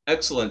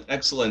 excellent,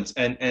 excellent.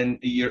 And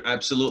you're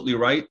absolutely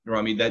right,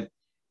 Rami, that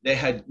they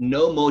had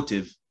no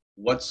motive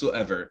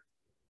whatsoever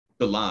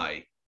to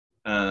lie.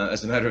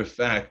 As a matter of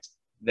fact,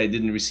 they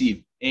didn't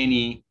receive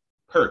any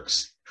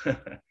perks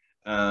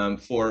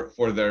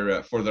for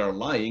their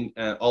lying.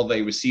 All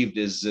they received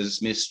is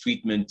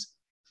mistreatment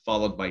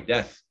followed by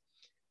death.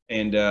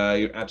 And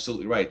you're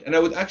absolutely right. And I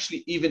would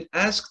actually even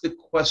ask the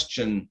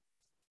question,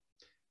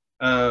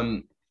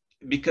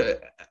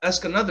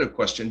 ask another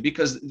question,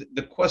 because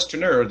the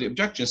questioner or the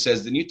objection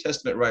says the New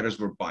Testament writers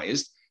were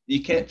biased.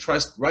 You can't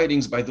trust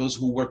writings by those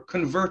who were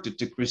converted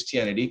to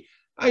Christianity.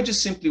 I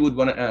just simply would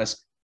want to ask,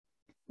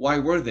 why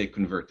were they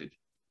converted?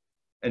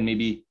 And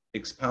maybe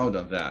expound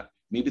on that.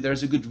 Maybe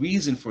there's a good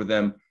reason for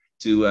them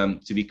to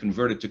be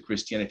converted to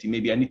Christianity.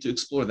 Maybe I need to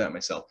explore that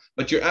myself.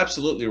 But you're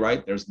absolutely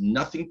right. There's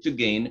nothing to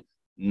gain,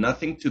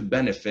 nothing to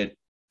benefit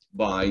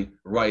by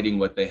writing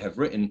what they have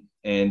written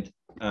and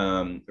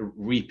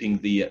reaping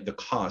the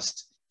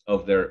cost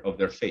of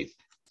their faith.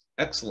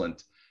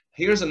 Excellent.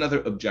 Here's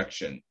another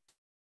objection,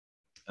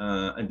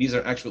 and these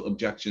are actual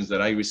objections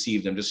that I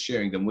received. I'm just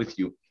sharing them with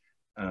you.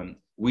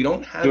 We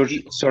don't have.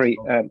 George, sorry,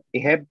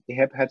 Ihab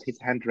had his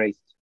hand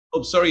raised.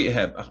 Oh, sorry,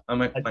 Ihab.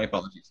 My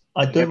apologies.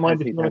 I don't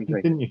mind if you want to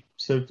continue.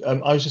 So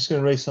I was just going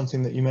to raise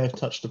something that you may have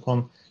touched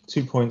upon.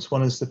 2 points.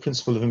 One is the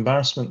principle of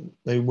embarrassment.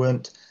 They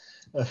weren't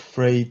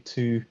afraid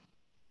to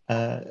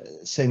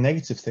say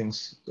negative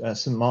things.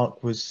 St. Mark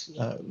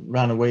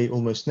ran away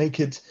almost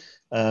naked.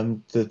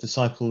 The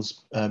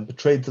disciples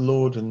betrayed the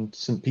Lord, and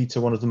St. Peter,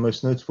 one of the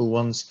most notable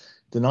ones,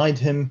 denied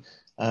him.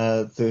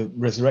 The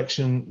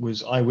resurrection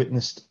was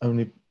eyewitnessed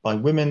only by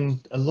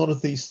women. A lot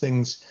of these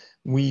things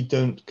we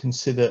don't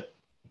consider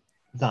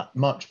that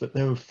much, but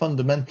they were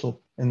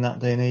fundamental in that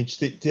day and age.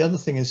 The other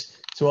thing is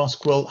to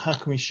ask, well, how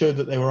can we show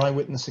that they were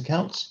eyewitness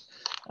accounts?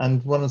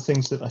 And one of the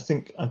things that I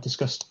think I've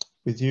discussed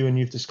with you and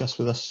you've discussed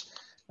with us,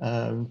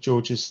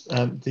 George, is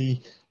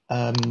the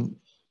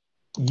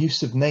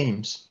use of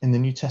names in the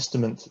New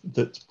Testament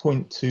that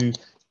point to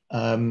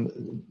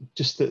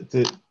just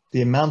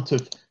the amount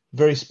of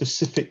very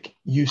specific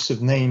use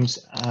of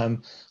names,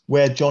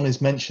 where John is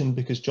mentioned,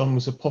 because John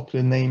was a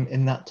popular name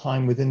in that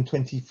time. Within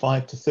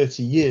 25 to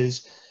 30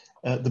 years,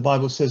 the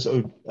Bible says,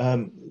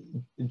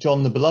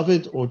 John the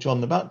Beloved, or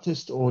John the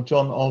Baptist, or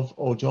John of,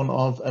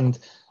 and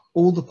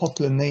all the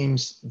popular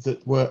names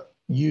that were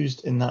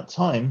used in that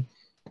time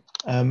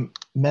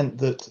meant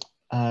that,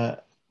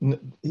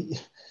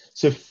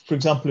 so for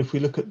example, if we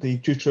look at the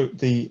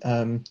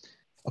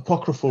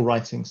apocryphal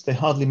writings. They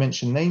hardly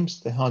mention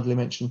names, they hardly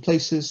mention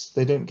places,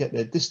 they don't get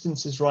their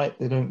distances right,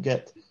 they don't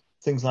get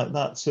things like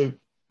that. So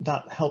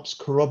that helps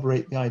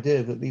corroborate the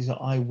idea that these are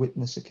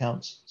eyewitness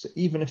accounts. So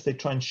even if they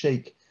try and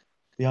shake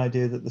the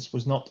idea that this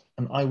was not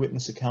an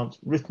eyewitness account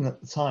written at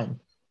the time,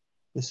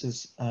 this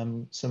is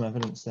some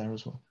evidence there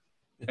as well.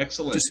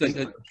 Excellent. Just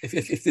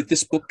if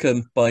this book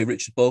by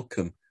Richard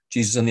Balcombe,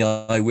 Jesus and the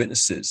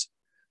Eyewitnesses,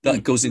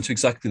 that goes into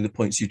exactly the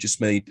points you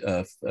just made,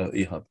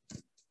 Ihab.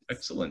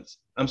 Excellent.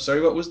 I'm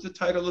sorry, what was the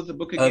title of the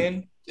book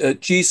again?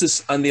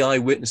 Jesus and the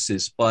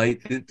Eyewitnesses by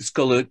the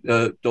scholar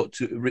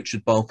Dr.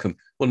 Richard Balcombe,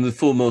 one of the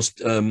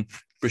foremost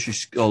British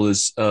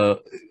scholars,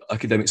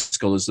 academic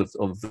scholars of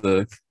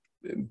the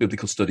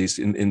biblical studies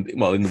in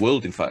the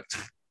world, in fact.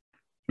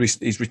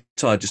 He's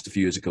retired just a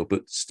few years ago,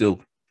 but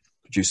still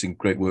producing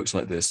great works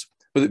like this.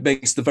 But it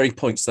makes the very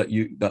points that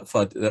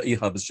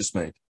Ihab has just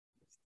made.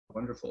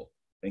 Wonderful.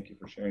 Thank you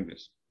for sharing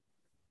this.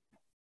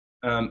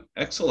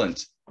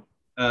 Excellent.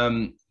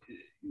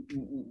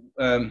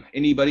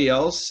 Anybody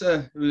else?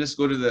 Let's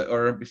go to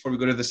or before we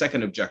go to the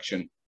second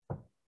objection.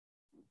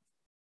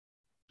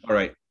 All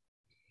right.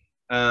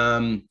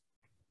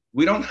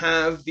 We don't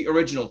have the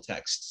original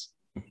texts.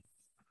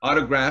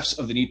 Autographs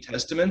of the New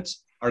Testament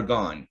are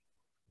gone.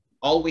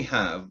 All we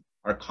have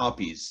are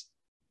copies.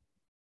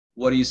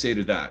 What do you say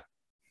to that?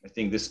 I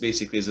think this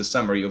basically is a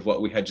summary of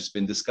what we had just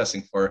been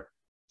discussing for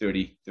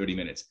 30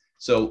 minutes.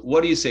 So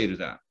what do you say to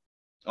that?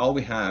 All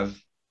we have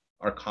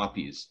are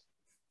copies.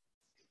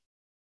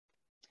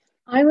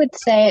 I would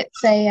say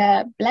it's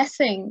a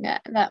blessing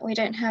that we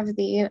don't have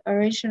the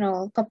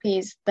original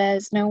copies.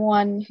 There's no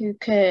one who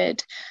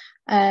could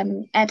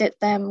edit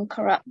them,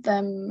 corrupt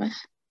them,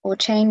 or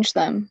change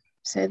them.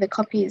 So the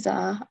copies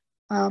are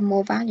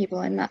more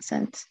valuable in that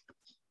sense.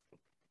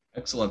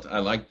 Excellent. I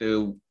like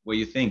the way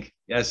you think.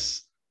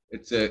 Yes,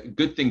 it's a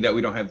good thing that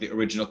we don't have the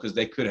original because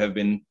they could have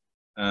been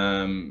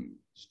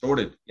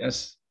distorted.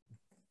 Yes.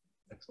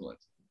 Excellent.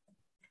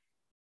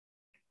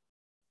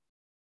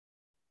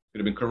 Could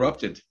have been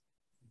corrupted.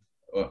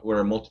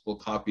 Where multiple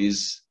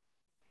copies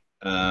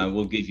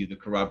will give you the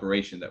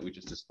corroboration that we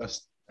just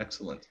discussed.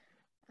 Excellent.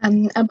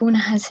 Abuna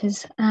has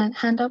his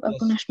hand up.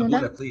 Abuna Shnuda.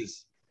 Abuna,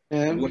 please.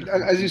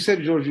 As you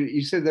said, George,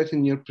 you said that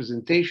in your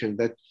presentation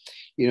that,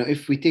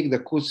 if we take the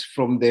quotes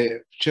from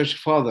the church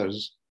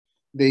fathers,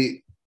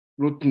 they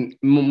wrote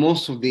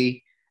most of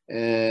the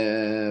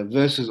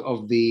verses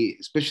of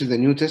especially the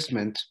New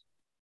Testament,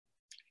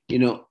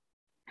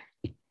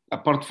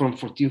 apart from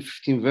 14,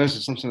 15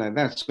 verses, something like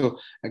that. So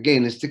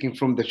again, it's taken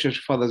from the church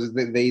fathers.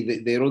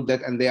 They wrote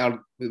that, and they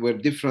were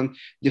different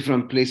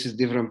places,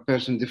 different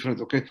person,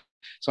 different. Okay.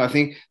 So I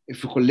think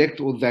if we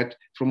collect all that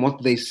from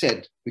what they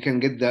said, we can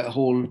get the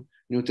whole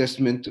New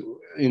Testament,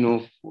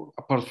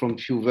 apart from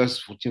few verses,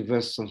 14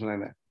 verses, something like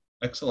that.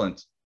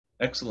 Excellent.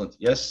 Excellent.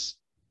 Yes.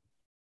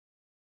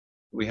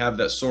 We have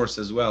that source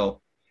as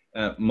well.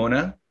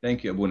 Mona,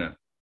 thank you, Abuna.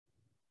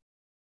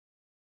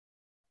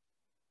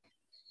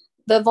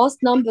 The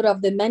vast number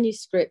of the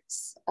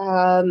manuscripts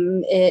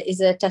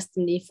is a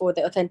testimony for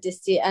the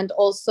authenticity, and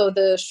also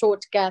the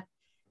short gap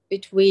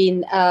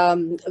between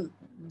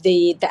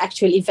the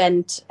actual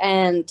event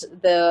and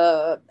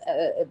the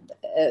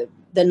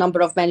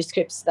number of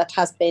manuscripts that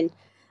has been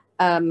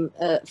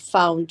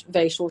found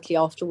very shortly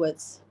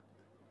afterwards.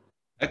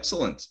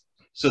 Excellent.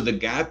 So the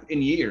gap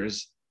in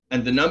years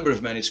and the number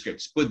of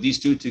manuscripts, put these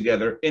two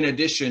together, in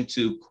addition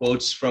to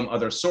quotes from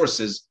other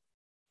sources,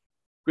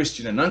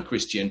 Christian and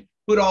non-Christian,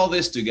 put all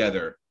this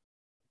together,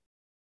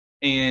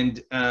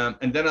 and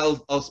then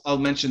I'll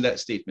mention that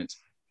statement.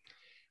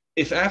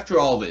 If after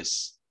all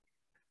this,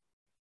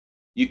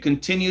 you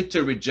continue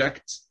to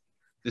reject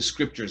the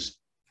scriptures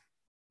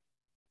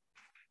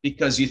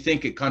because you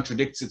think it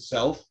contradicts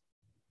itself,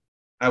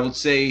 I would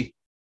say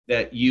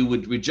that you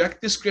would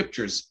reject the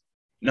scriptures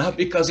not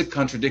because it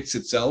contradicts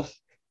itself,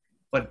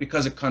 but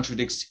because it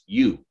contradicts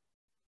you.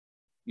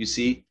 You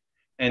see?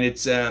 And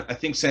it's, I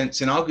think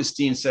St.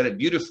 Augustine said it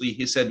beautifully.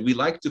 He said, we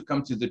like to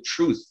come to the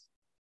truth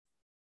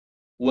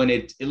when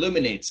it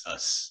illuminates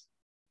us,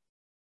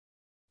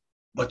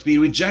 but we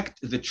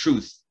reject the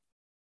truth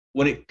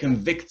when it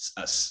convicts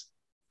us.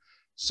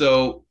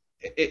 So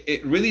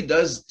it really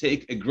does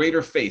take a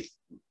greater faith,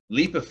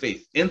 leap of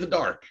faith in the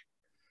dark,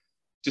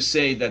 to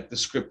say that the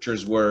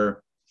scriptures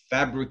were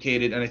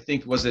fabricated. And I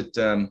think, was it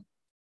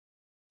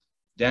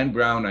Dan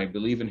Brown, I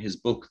believe, in his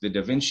book, The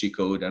Da Vinci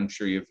Code, I'm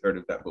sure you've heard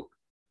of that book,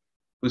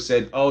 who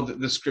said, oh,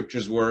 the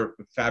scriptures were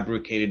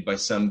fabricated by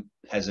some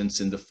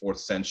peasants in the 4th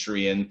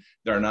century, and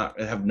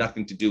have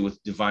nothing to do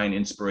with divine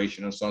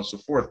inspiration, and so on and so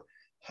forth.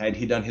 Had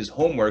he done his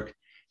homework,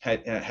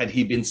 had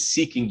he been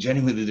seeking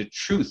genuinely the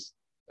truth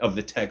of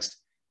the text,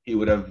 he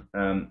would have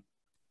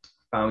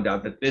found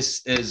out that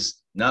this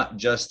is not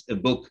just a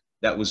book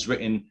that was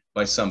written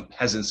by some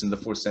peasants in the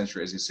 4th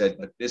century, as he said,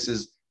 but this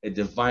is a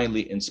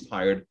divinely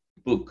inspired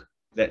book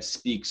that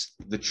speaks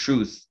the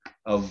truth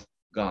of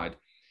God.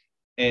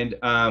 And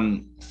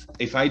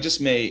if I just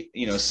may,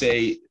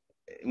 say,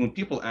 when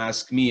people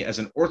ask me as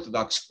an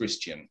Orthodox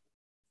Christian,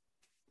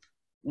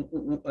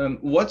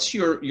 what's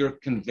your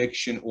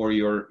conviction or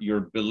your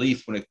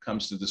belief when it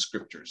comes to the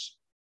scriptures?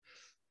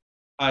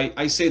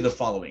 I say the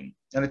following,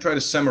 and I try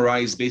to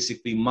summarize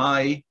basically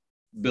my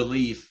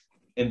belief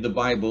in the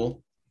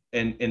Bible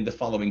in the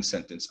following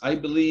sentence. I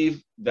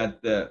believe that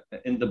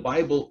in the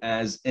Bible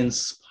as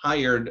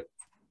inspired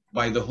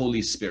by the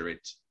Holy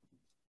Spirit,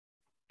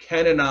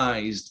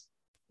 canonized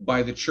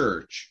by the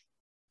church,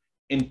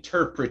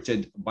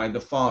 interpreted by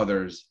the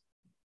fathers,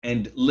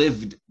 and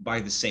lived by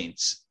the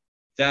saints.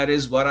 That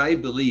is what I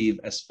believe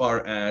as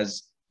far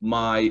as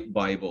my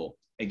Bible.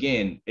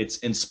 Again, it's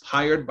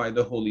inspired by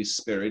the Holy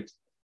Spirit,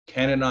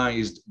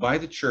 canonized by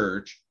the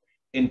church,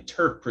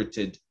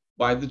 interpreted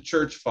by the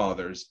church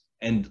fathers,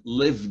 and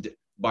lived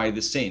by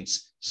the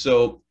saints.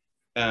 So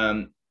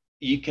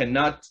you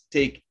cannot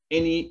take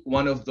any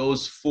one of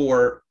those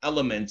four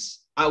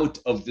elements out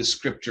of the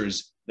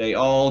scriptures. They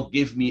all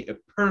give me a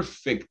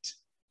perfect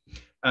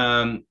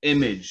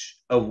image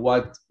of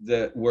what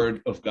the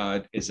Word of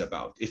God is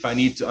about. If I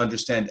need to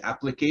understand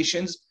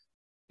applications,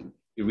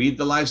 you read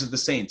the lives of the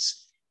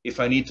saints. If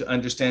I need to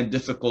understand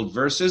difficult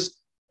verses,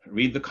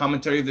 read the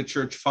commentary of the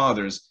church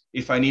fathers.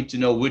 If I need to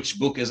know which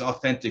book is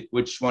authentic,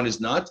 which one is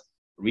not,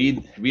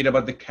 read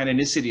about the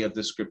canonicity of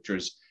the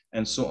scriptures,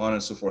 and so on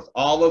and so forth.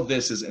 All of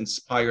this is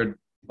inspired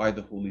by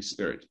the Holy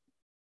Spirit.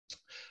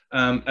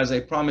 As I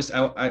promised,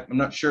 I'm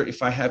not sure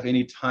if I have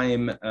any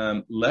time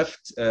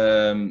left.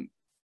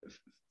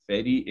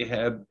 Fadi,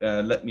 Ihab,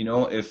 let me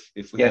know if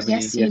we have any.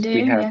 Yes, you do.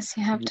 Yes,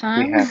 you have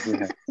time. We have.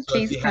 So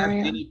if you have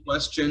any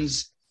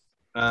questions,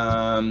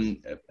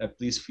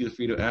 please feel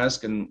free to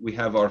ask, and we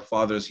have our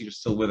fathers here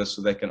still with us,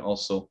 so they can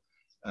also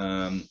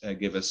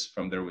give us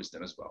from their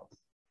wisdom as well.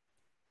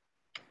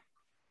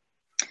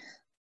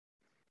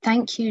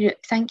 Thank you,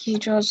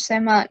 George, so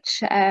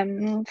much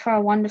for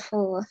a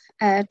wonderful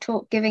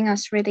talk, giving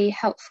us really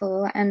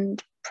helpful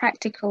and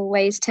practical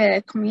ways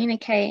to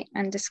communicate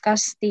and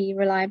discuss the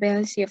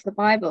reliability of the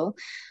Bible.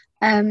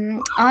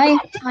 I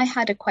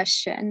had a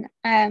question.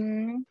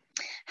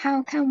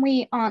 How can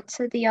we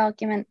answer the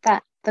argument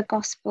that the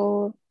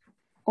gospel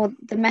or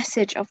the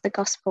message of the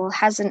gospel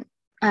hasn't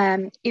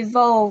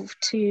evolved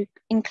to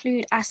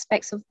include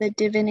aspects of the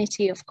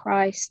divinity of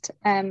Christ,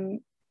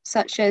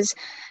 such as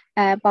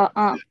Bart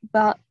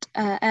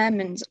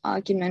Ehrman's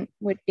argument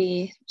would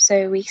be?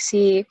 So we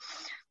see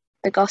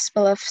the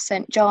Gospel of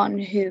St. John,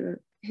 who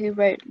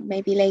wrote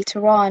maybe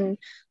later on,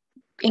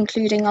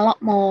 including a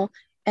lot more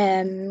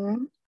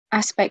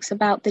aspects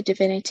about the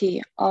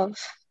divinity of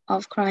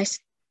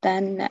Christ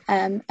than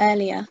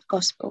earlier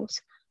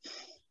Gospels.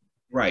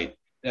 Right.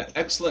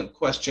 Excellent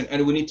question.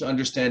 And we need to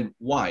understand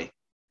why.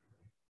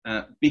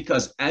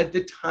 Because at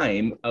the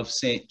time of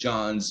St.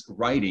 John's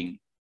writing,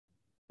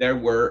 there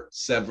were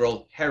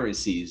several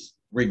heresies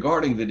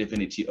regarding the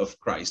divinity of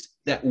Christ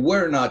that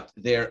were not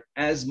there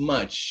as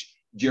much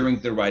during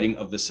the writing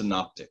of the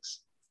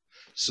synoptics.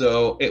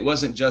 So it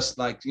wasn't just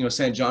like,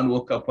 St. John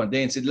woke up one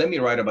day and said, let me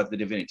write about the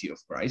divinity of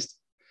Christ.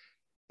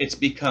 It's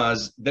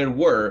because there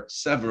were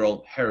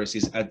several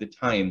heresies at the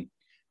time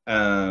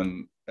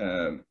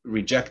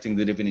rejecting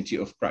the divinity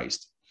of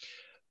Christ.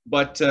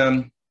 But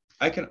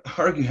I can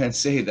argue and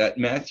say that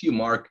Matthew,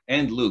 Mark,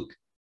 and Luke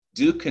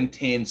do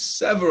contain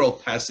several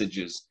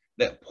passages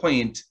that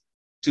point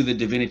to the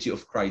divinity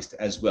of Christ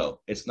as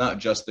well. It's not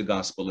just the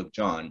Gospel of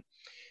John.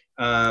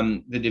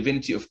 The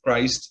divinity of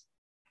Christ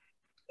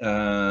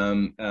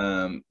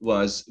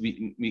was,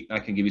 I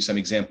can give you some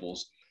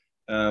examples.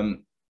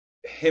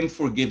 Him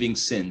forgiving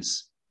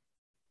sins,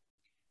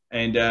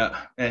 and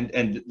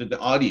the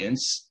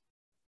audience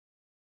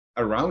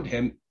around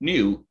him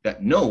knew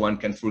that no one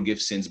can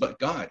forgive sins but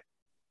God.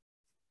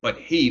 But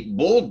he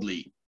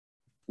boldly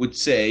would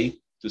say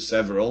to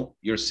several,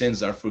 your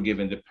sins are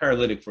forgiven. The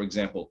paralytic, for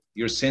example,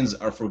 your sins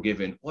are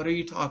forgiven. What are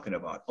you talking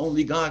about?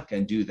 Only God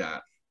can do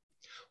that.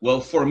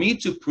 Well, for me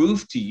to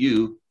prove to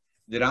you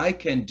that I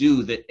can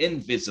do the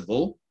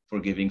invisible,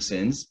 forgiving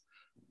sins,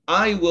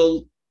 I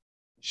will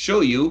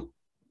show you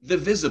the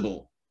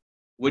visible,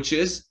 which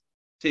is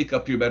take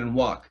up your bed and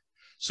walk.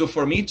 So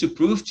for me to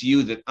prove to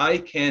you that I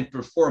can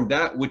perform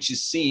that which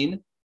is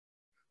seen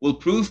will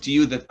prove to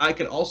you that I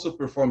can also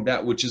perform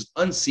that which is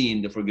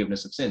unseen, the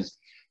forgiveness of sins.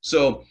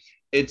 So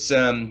it's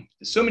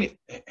so many,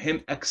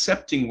 him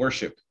accepting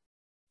worship.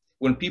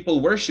 When people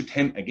worshiped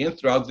him, again,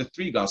 throughout the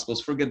three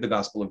Gospels, forget the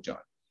Gospel of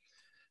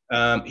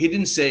John. He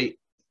didn't say,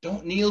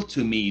 don't kneel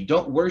to me,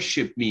 don't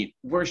worship me,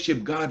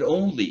 worship God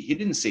only. He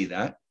didn't say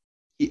that.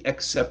 He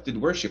accepted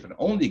worship, and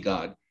only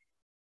God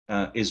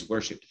is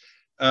worshipped.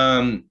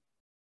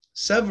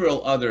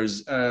 Several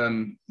others,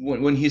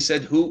 when he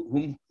said,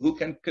 who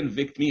can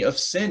convict me of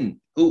sin?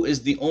 Who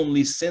is the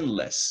only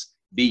sinless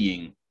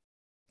being?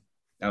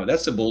 Now,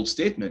 that's a bold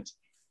statement.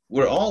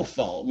 We've all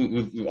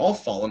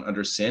fallen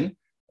under sin,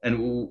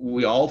 and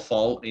we all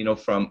fall,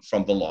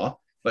 from the law.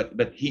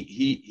 But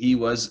he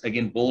was,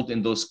 again, bold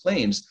in those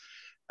claims.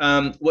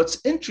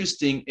 What's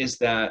interesting is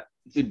that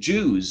the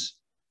Jews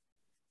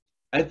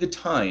at the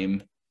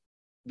time,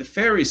 the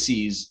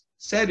Pharisees,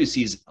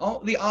 Sadducees, all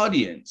the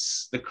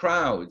audience, the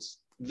crowds,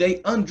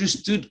 they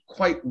understood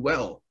quite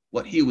well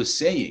what he was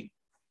saying.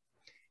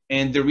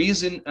 And the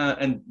reason,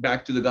 and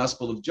back to the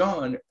Gospel of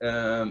John,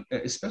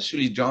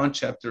 especially John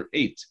chapter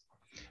 8,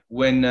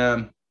 when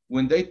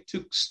they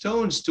took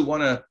stones to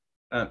want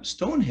to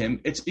stone him,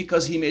 it's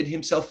because he made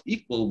himself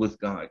equal with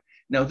God.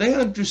 Now, they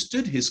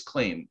understood his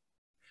claim.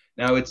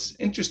 Now, it's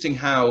interesting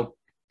how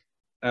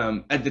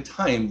at the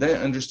time they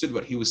understood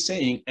what he was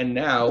saying, and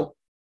now,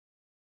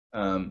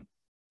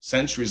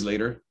 centuries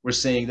later, we're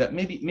saying that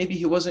maybe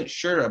he wasn't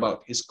sure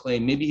about his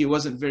claim. Maybe he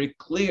wasn't very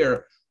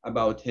clear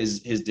about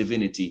his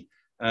divinity.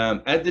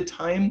 At the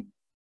time,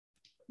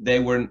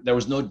 there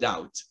was no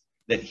doubt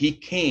that he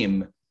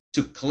came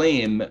to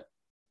claim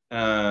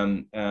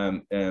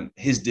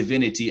his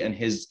divinity and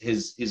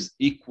his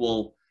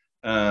equal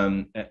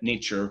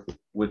nature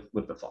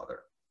with the Father.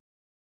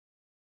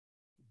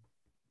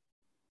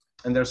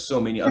 And there's so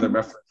many other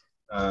references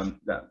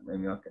that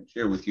maybe I can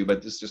share with you,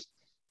 but this just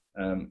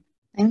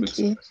thank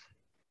you.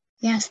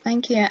 Yes,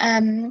 thank you.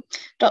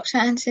 Dr.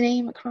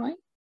 Anthony McCroy.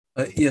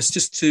 Yes,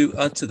 just to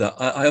add to that,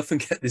 I often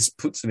get this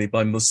put to me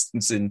by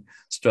Muslims in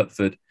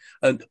Stratford.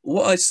 And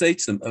what I say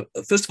to them,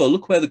 first of all,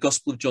 look where the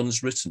Gospel of John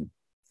is written.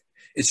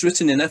 It's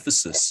written in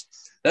Ephesus.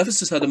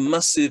 Ephesus had a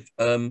massive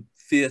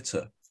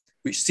theatre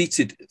which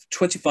seated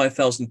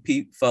 25,000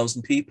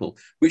 people,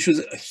 which was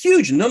a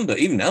huge number.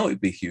 Even now it would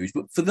be huge,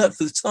 but for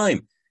the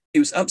time, it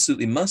was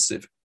absolutely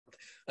massive.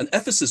 And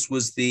Ephesus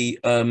was the,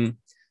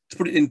 to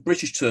put it in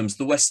British terms,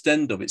 the West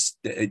End of its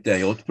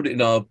day, or to put it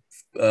in our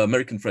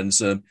American friends'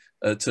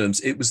 terms,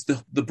 it was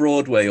the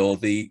Broadway or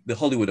the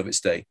Hollywood of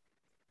its day.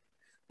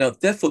 Now,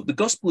 therefore, the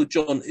Gospel of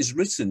John is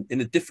written in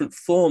a different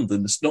form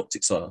than the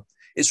Synoptics are.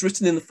 It's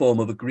written in the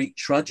form of a Greek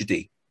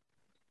tragedy.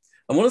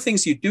 And one of the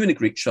things you do in a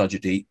Greek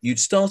tragedy, you'd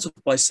start off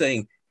by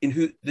saying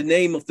the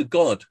name of the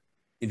God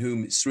in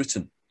whom it's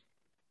written,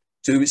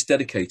 to whom it's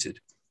dedicated.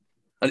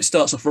 And it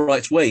starts off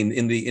right away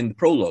in the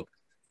prologue.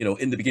 You know,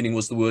 in the beginning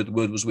was the Word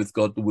was with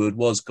God, the Word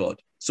was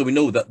God. So we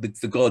know that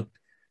the God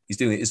he's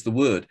doing it is the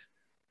Word.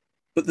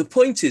 But the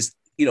point is,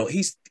 you know,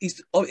 he's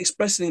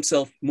expressing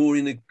himself more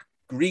in a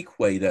Greek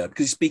way there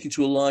because he's speaking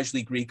to a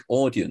largely Greek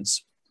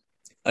audience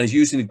and he's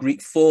using a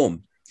Greek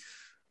form.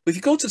 But if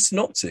you go to the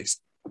Synoptics,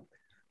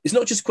 it's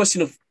not just a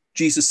question of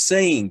Jesus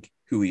saying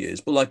who he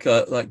is, but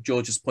like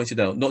George has pointed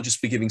out, not just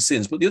forgiving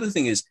sins, but the other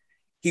thing is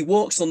he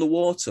walks on the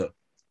water,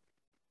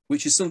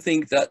 which is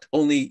something that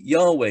only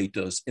Yahweh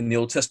does in the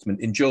Old Testament,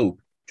 in Job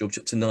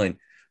chapter 9.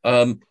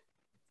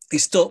 He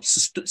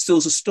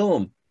stills a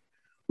storm,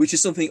 which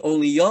is something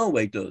only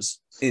Yahweh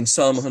does in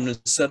Psalm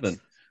 107.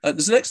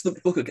 There's an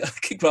excellent book,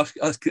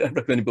 I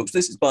recommend books.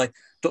 This is by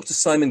Dr.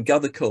 Simon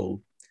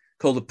Gathercole,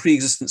 called The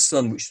Pre-Existent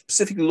Son, which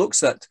specifically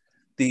looks at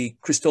the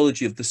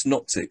Christology of the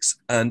Synoptics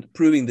and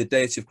proving the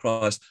deity of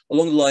Christ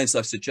along the lines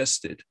I've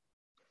suggested.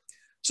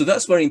 So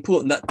that's very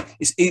important.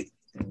 That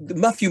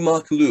Matthew,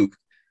 Mark, and Luke,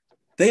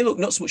 they look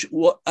not so much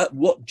at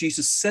what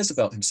Jesus says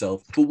about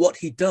himself, but what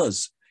he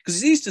does. Because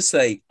it's easy to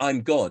say,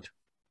 I'm God.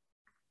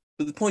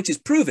 But the point is,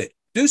 prove it.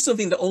 Do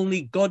something that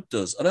only God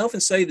does. And I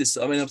often say this,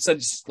 I mean, I've said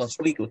this last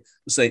week, I'll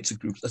say it to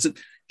groups. I said,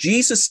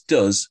 Jesus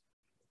does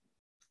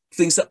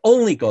things that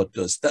only God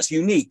does. That's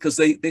unique, because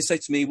they say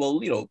to me,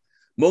 well, you know,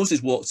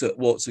 Moses walked through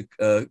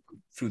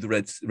the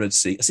Red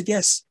Sea. I said,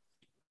 yes,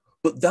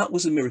 but that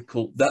was a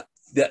miracle that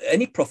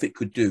any prophet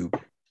could do.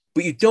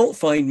 But you don't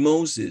find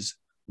Moses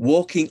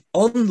walking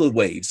on the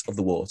waves of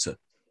the water.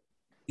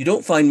 You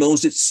don't find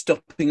Moses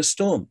stopping a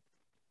storm.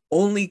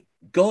 Only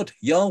God,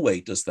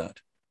 Yahweh, does that.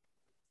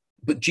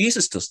 But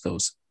Jesus does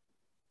those.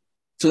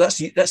 So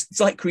that's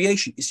like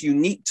creation. It's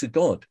unique to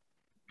God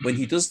when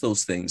he does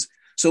those things.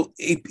 So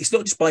it's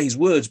not just by his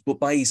words, but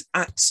by his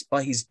acts,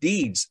 by his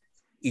deeds,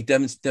 he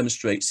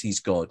demonstrates he's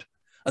God.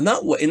 And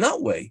in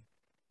that way,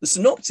 the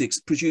Synoptics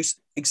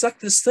produce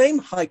exactly the same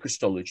high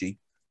Christology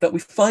that we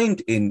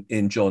find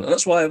in John. And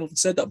that's why I've often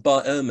said that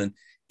Bart Ehrman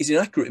is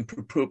inaccurate in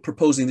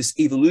proposing this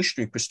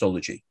evolutionary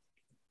Christology.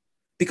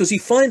 Because you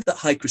find that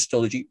high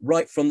Christology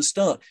right from the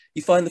start.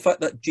 You find the fact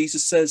that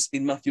Jesus says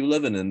in Matthew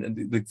 11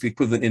 and the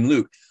equivalent in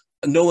Luke,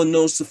 no one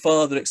knows the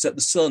Father except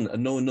the Son,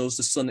 and no one knows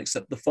the Son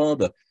except the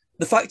Father.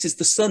 The fact is,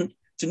 the Son,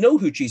 to know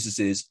who Jesus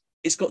is,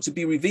 it's got to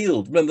be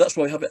revealed. Remember, that's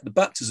why we have it at the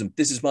baptism.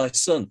 This is my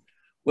Son.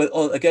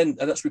 Well, again,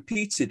 and that's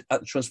repeated at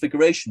the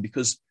Transfiguration,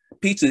 because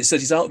Peter, it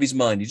says he's out of his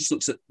mind. He just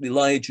looks at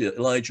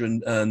Elijah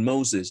and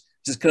Moses.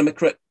 He says, can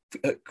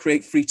I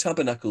create 3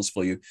 tabernacles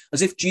for you?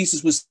 As if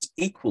Jesus was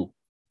equal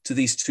to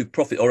these 2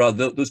 prophets, or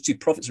rather, those 2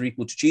 prophets are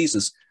equal to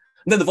Jesus.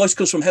 And then the voice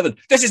comes from heaven,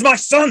 this is my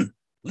Son,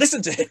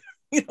 listen to him,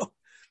 you know,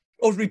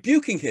 or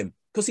rebuking him,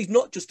 because he's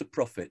not just a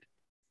prophet.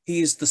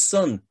 He is the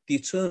Son, the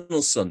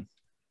eternal Son.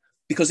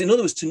 Because in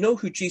other words, to know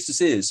who Jesus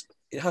is,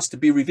 it has to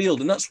be revealed.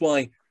 And that's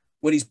why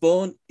when he's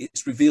born,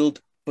 it's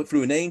revealed but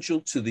through an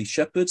angel to the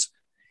shepherds.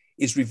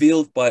 It's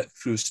revealed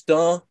through a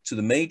star to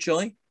the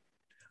Magi.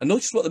 And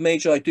notice what the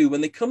Magi do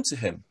when they come to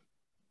him,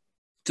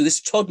 to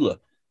this toddler.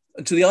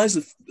 And to the eyes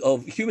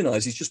of human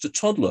eyes, he's just a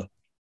toddler.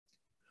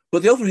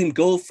 But they offer him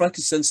gold,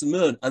 frankincense, and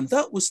myrrh. And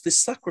that was this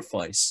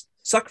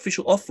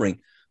sacrificial offering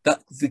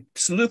that the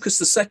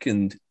Seleucus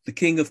II, the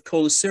king of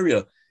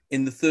Coele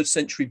in the 3rd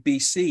century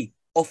BC,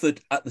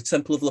 offered at the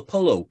temple of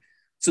Apollo.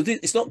 So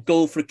it's not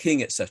gold for a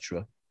king,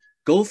 etc.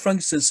 Gold,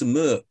 frankincense, and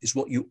myrrh is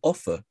what you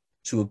offer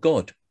to a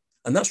god.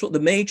 And that's what the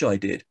Magi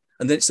did.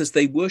 And then it says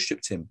they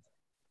worshipped him.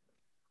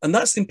 And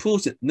that's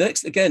important.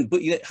 Next, again,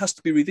 but it has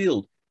to be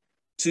revealed.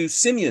 To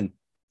Simeon,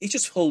 he's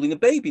just holding a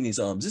baby in his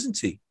arms, isn't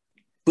he?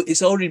 But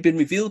it's already been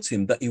revealed to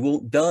him that he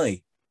won't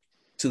die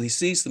till he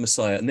sees the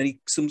Messiah. And then he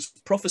comes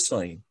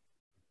prophesying.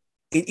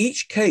 In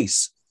each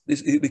case,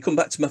 we come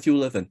back to Matthew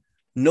 11.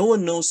 No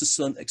one knows the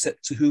Son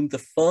except to whom the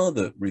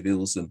Father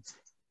reveals them.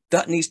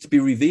 That needs to be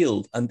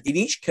revealed. And in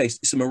each case,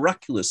 it's a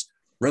miraculous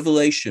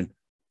revelation.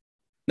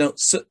 Now,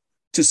 so,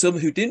 to some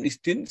who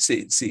didn't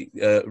see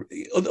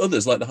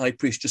others, like the high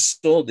priest,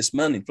 just saw this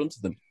man in front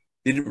of them.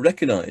 They didn't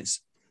recognize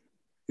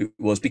who it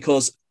was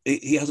because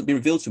he hasn't been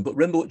revealed to them. But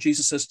remember what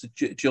Jesus says to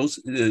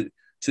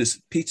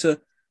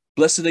Peter,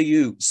 "Blessed are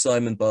you,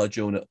 Simon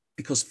Bar-Jonah,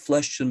 because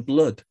flesh and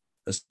blood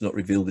has not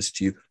revealed this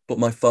to you, but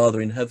my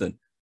Father in heaven."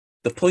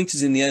 The point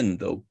is in the end,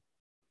 though,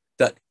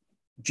 that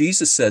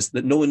Jesus says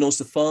that no one knows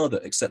the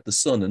Father except the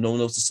Son, and no one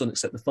knows the Son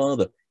except the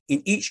Father.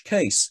 In each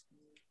case,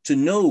 to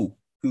know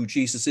who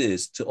Jesus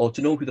is, or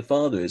to know who the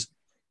Father is,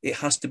 it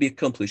has to be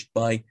accomplished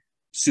by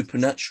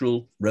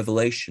supernatural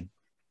revelation.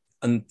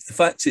 And the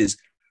fact is,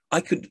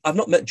 I've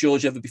not met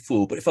George ever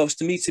before, but if I was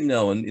to meet him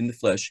now and in the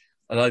flesh,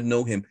 and I'd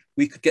know him,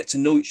 we could get to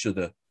know each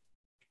other.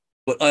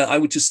 But I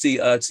would just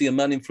I'd see a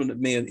man in front of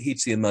me and he'd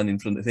see a man in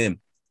front of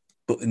him.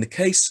 But in the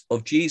case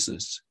of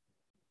Jesus,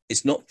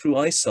 it's not through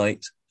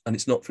eyesight and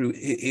it's not through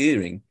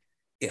hearing.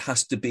 It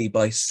has to be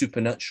by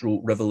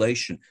supernatural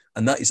revelation.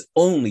 And that is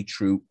only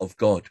true of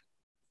God.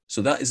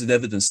 So that is an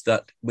evidence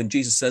that when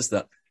Jesus says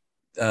that,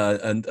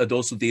 and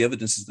also the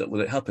evidences that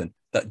will happen,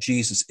 that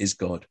Jesus is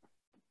God.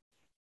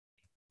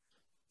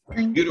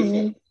 Thank Beautiful.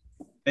 you.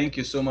 Thank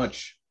you so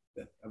much.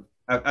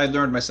 I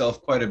learned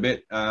myself quite a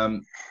bit.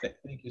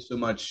 Thank you so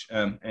much,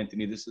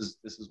 Anthony. This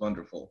is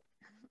wonderful.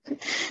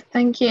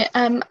 Thank you.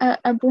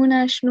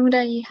 Abuna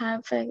Shnuda, you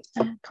have a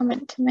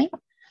comment to make?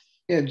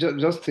 Yeah,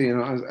 just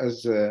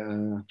as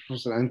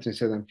Professor Anthony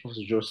said and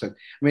Professor George said,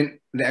 I mean,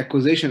 the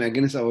accusation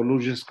against our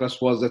Lord Jesus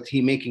Christ was that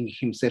he making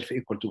himself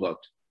equal to God.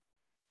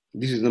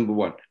 This is number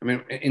one. I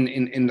mean,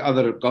 in the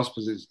other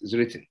Gospels is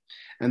written.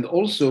 And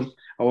also,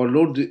 our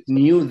Lord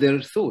knew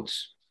their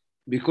thoughts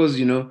because,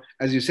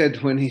 as you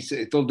said, when he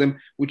told them,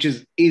 which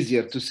is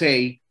easier to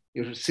say,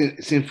 your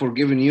sin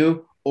forgiven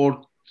you,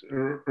 or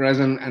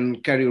rather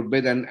and carry your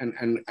bed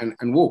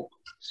and walk.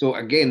 So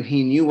again,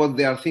 he knew what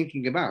they are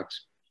thinking about.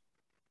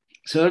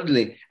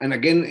 Thirdly, and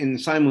again in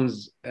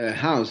Simon's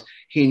house,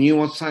 he knew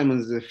what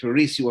Simon's the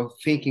Pharisee was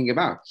thinking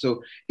about.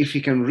 So if he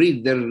can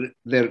read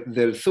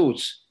their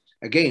thoughts,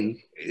 again,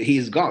 he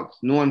is God.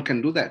 No one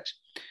can do that.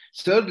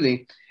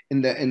 Thirdly,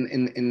 in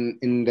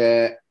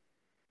the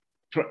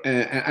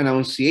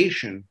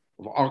annunciation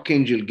of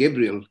Archangel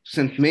Gabriel to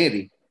Saint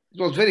Mary,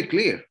 it was very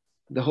clear: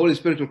 the Holy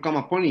Spirit will come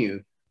upon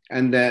you,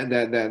 and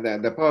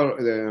the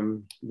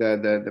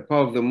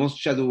power of the Most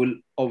Shadow will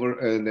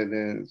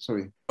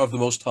Of the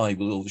Most High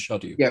will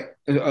overshadow you. Yeah,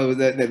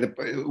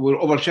 will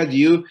overshadow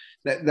you.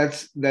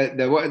 That's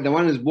the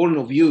one is born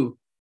of you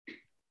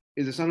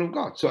is the Son of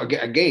God. So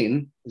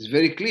again, it's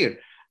very clear.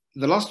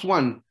 The last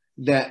one,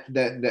 the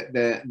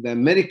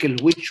miracle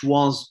which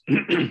was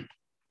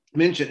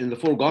mentioned in the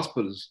 4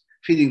 Gospels,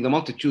 feeding the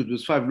multitude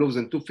with 5 loaves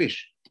and 2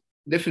 fish,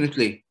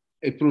 definitely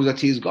it proves that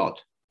he is God.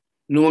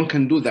 No one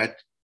can do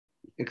that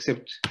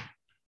except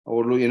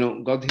our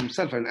Lord, God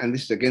Himself. And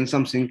this is again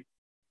something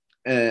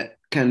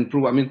can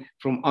prove. I mean,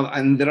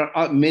 and there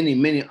are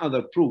many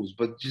other proofs,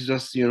 but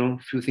just a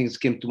few things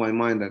came to my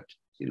mind that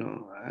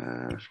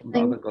from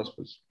the other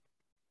Gospels.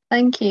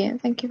 Thank you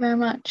very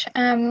much.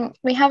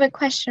 We have a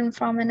question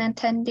from an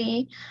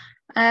attendee.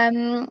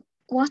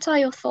 What are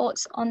your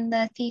thoughts on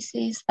the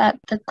thesis that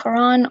the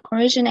Quran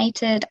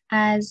originated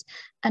as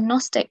a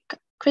Gnostic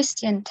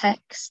Christian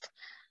text,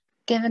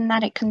 given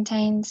that it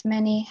contains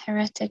many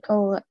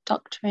heretical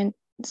doctrines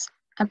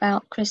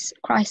about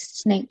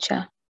Christ's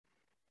nature?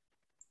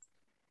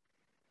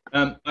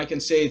 I can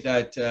say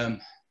that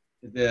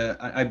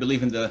I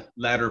believe in the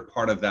latter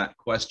part of that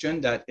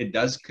question, that it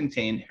does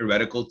contain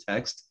heretical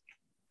text.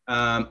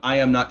 I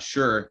am not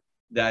sure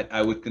that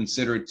I would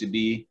consider it to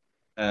be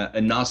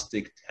a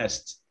Gnostic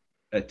text.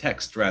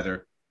 That's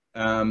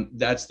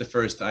the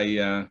first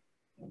time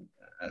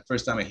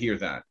I hear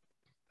that.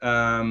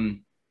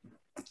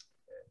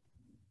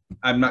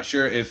 I'm not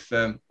sure if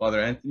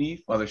Father Anthony,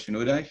 Father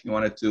Shnuda, if you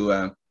wanted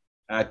to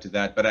add to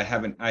that, but I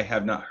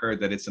have not heard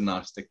that it's a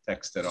Gnostic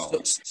text at all.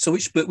 So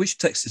which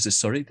text is this?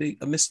 Sorry,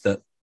 I missed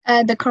that.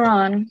 The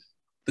Quran.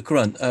 The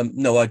Quran.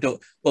 No, I don't.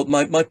 Well,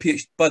 my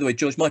PhD. By the way,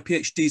 George, my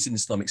PhD is in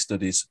Islamic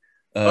studies.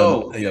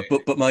 Yeah,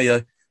 but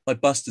my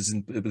master's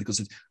in biblical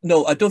studies.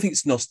 No, I don't think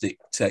it's Gnostic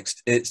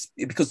text. It's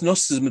because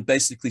Gnosticism had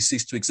basically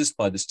ceased to exist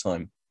by this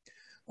time.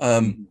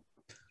 I'm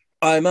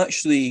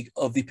actually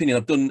of the opinion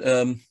I've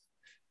done.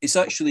 It's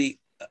actually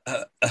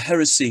a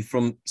heresy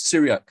from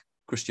Syriac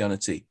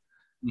Christianity.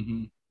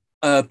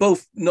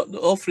 Both, not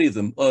all three of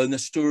them,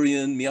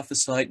 Nestorian,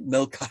 Miaphysite,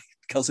 Melchite,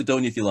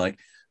 Chalcedonian, if you like.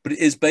 But it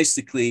is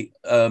basically,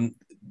 it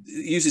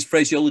uses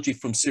phraseology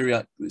from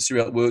Syriac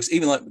works,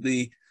 even like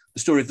the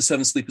story of the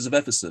seven sleepers of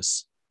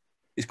Ephesus.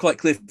 It's quite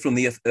clear from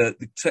the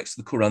text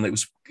of the Quran that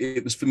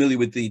it was familiar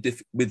with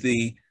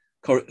the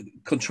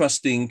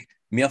contrasting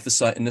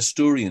Miaphysite and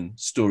Nestorian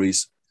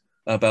stories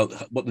about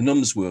what the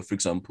numbers were, for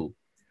example.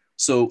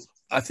 So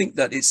I think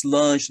that it's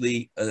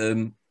largely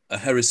a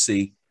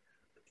heresy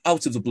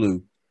out of the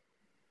blue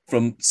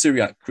from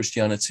Syriac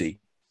Christianity,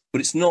 but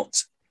it's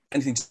not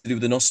anything to do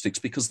with the Gnostics,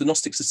 because the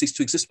Gnostics have ceased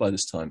to exist by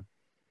this time.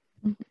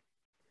 Mm-hmm.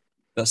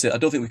 That's it. I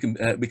don't think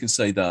we can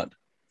say that.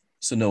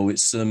 So no,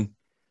 it's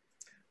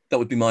that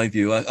would be my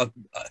view. I'd have to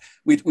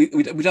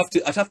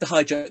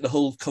hijack the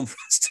whole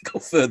conference to go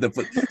further,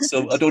 but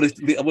so I want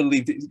to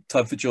leave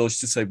time for George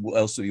to say what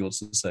else he wants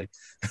to say.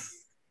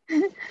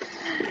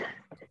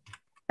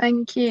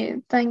 Thank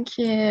you,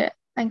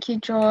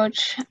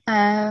 George,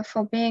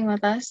 for being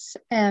with us.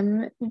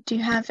 Do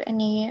you have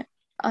any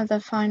other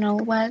final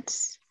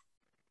words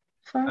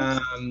for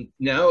us?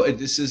 No,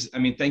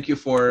 thank you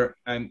for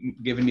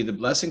giving me the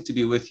blessing to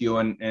be with you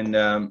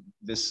and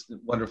this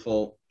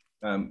wonderful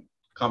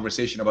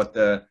conversation about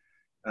the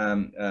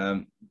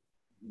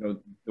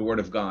Word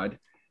of God.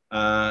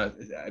 I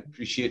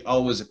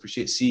always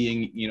appreciate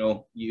seeing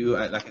you.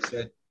 Like I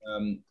said,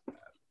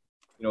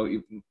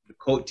 the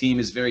COAT team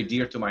is very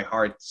dear to my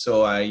heart.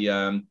 So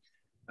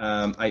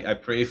I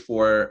pray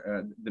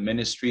for the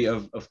ministry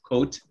of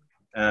COAT,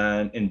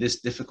 and in this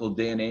difficult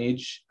day and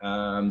age,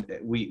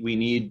 we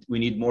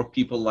need more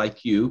people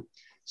like you.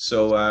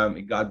 So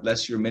God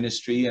bless your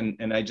ministry,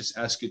 and I just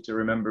ask you to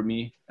remember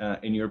me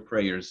in your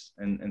prayers.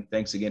 And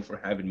thanks again for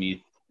having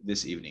me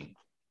this evening.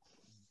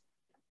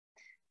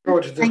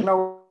 George, there's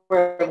no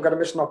way I'm going to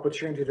miss an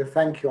opportunity to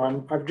thank you.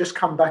 I've just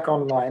come back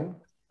online.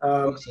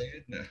 I'm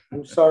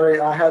sorry,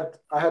 I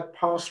had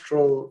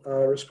pastoral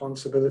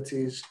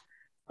responsibilities.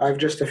 I've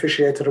just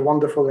officiated a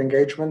wonderful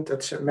engagement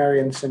at St.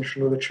 Mary and St.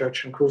 Shenula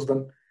Church in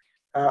Coulsdon.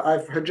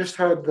 I've just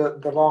heard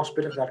the last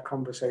bit of that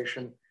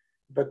conversation,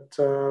 but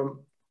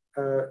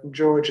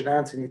George and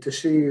Anthony, to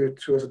see you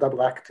two as a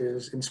double act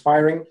is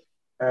inspiring.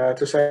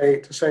 To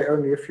say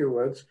only a few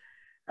words,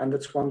 and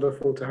it's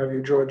wonderful to have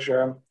you, George.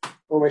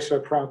 Always so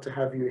proud to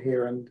have you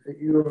here, and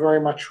you are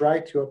very much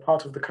right. You are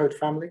part of the COAT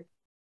family,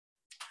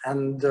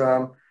 and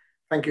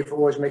thank you for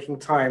always making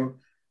time,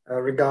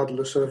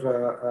 regardless of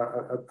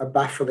a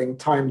baffling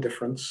time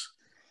difference.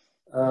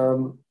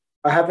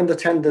 I haven't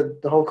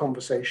attended the whole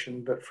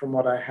conversation, but from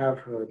what I have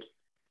heard,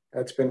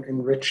 it's been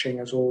enriching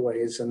as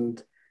always,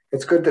 and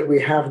it's good that we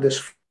have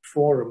this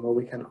forum where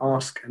we can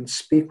ask and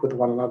speak with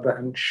one another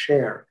and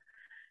share.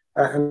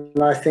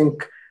 And I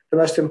think the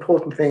most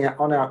important thing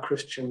on our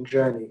Christian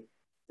journey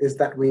is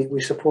that we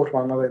support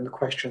one another in the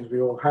questions we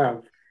all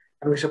have,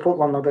 and we support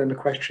one another in the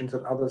questions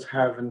that others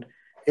have. And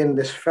in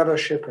this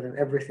fellowship and in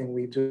everything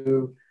we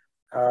do,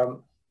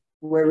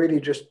 we're really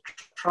just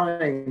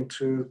trying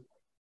to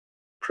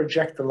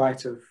project the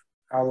light of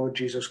our Lord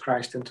Jesus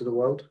Christ into the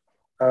world,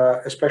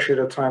 especially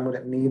at a time when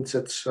it needs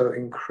it so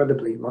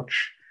incredibly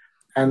much,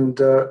 and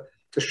to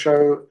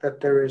show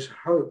that there is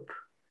hope,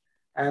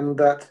 and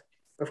that,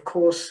 of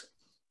course,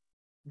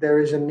 there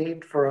is a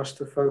need for us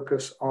to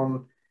focus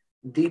on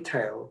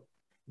detail.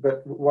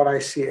 But what I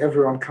see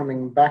everyone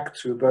coming back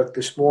to, both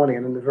this morning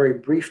and in the very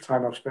brief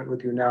time I've spent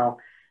with you now,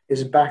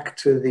 is back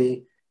to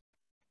the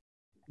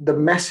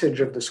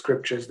message of the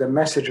scriptures, the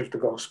message of the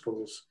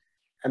Gospels.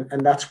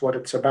 And that's what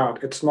it's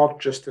about. It's not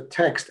just a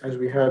text, as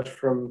we heard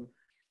from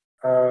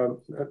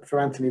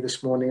Anthony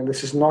this morning. And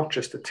this is not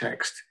just a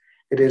text.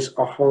 It is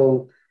a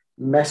whole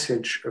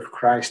message of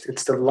Christ.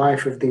 It's the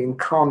life of the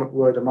incarnate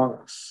Word among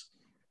us.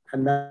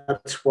 And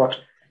that's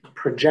what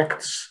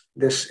projects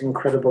this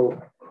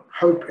incredible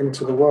hope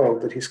into the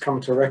world, that he's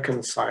come to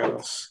reconcile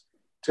us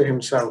to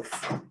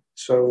himself.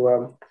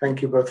 So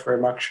thank you both very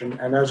much.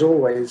 And as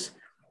always,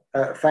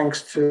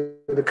 thanks to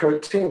the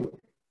COAT team,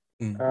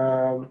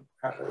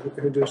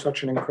 who do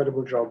such an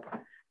incredible job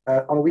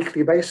on a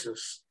weekly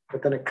basis.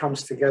 But then it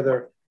comes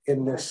together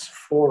in this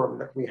forum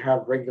that we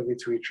have regularly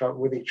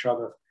with each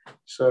other.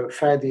 So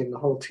Fadi and the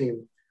whole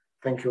team,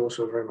 thank you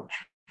also very much.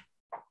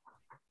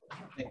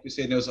 Thank you,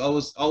 Sayyid. It was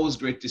always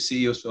great to see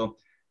you. So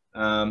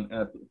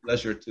a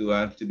pleasure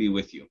to be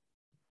with you.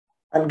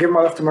 And give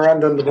my love to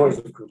Miranda and the boys,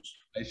 of course.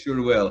 I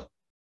sure will.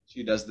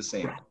 She does the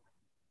same.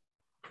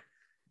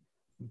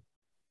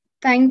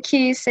 Thank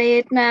you,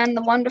 Sayyidna, and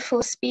the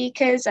wonderful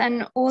speakers,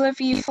 and all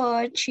of you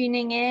for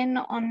tuning in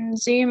on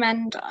Zoom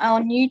and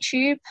on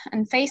YouTube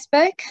and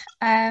Facebook.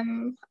 I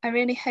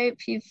really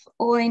hope you've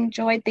all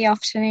enjoyed the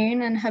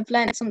afternoon and have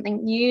learned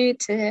something new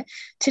to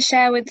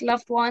share with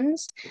loved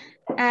ones.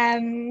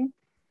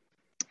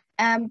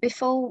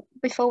 Before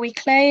we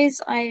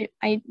close,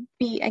 I'd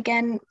be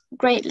again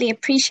greatly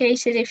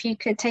appreciated if you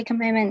could take a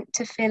moment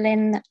to fill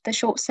in the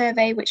short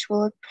survey, which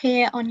will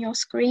appear on your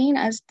screen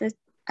as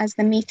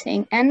the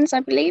meeting ends, I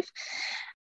believe.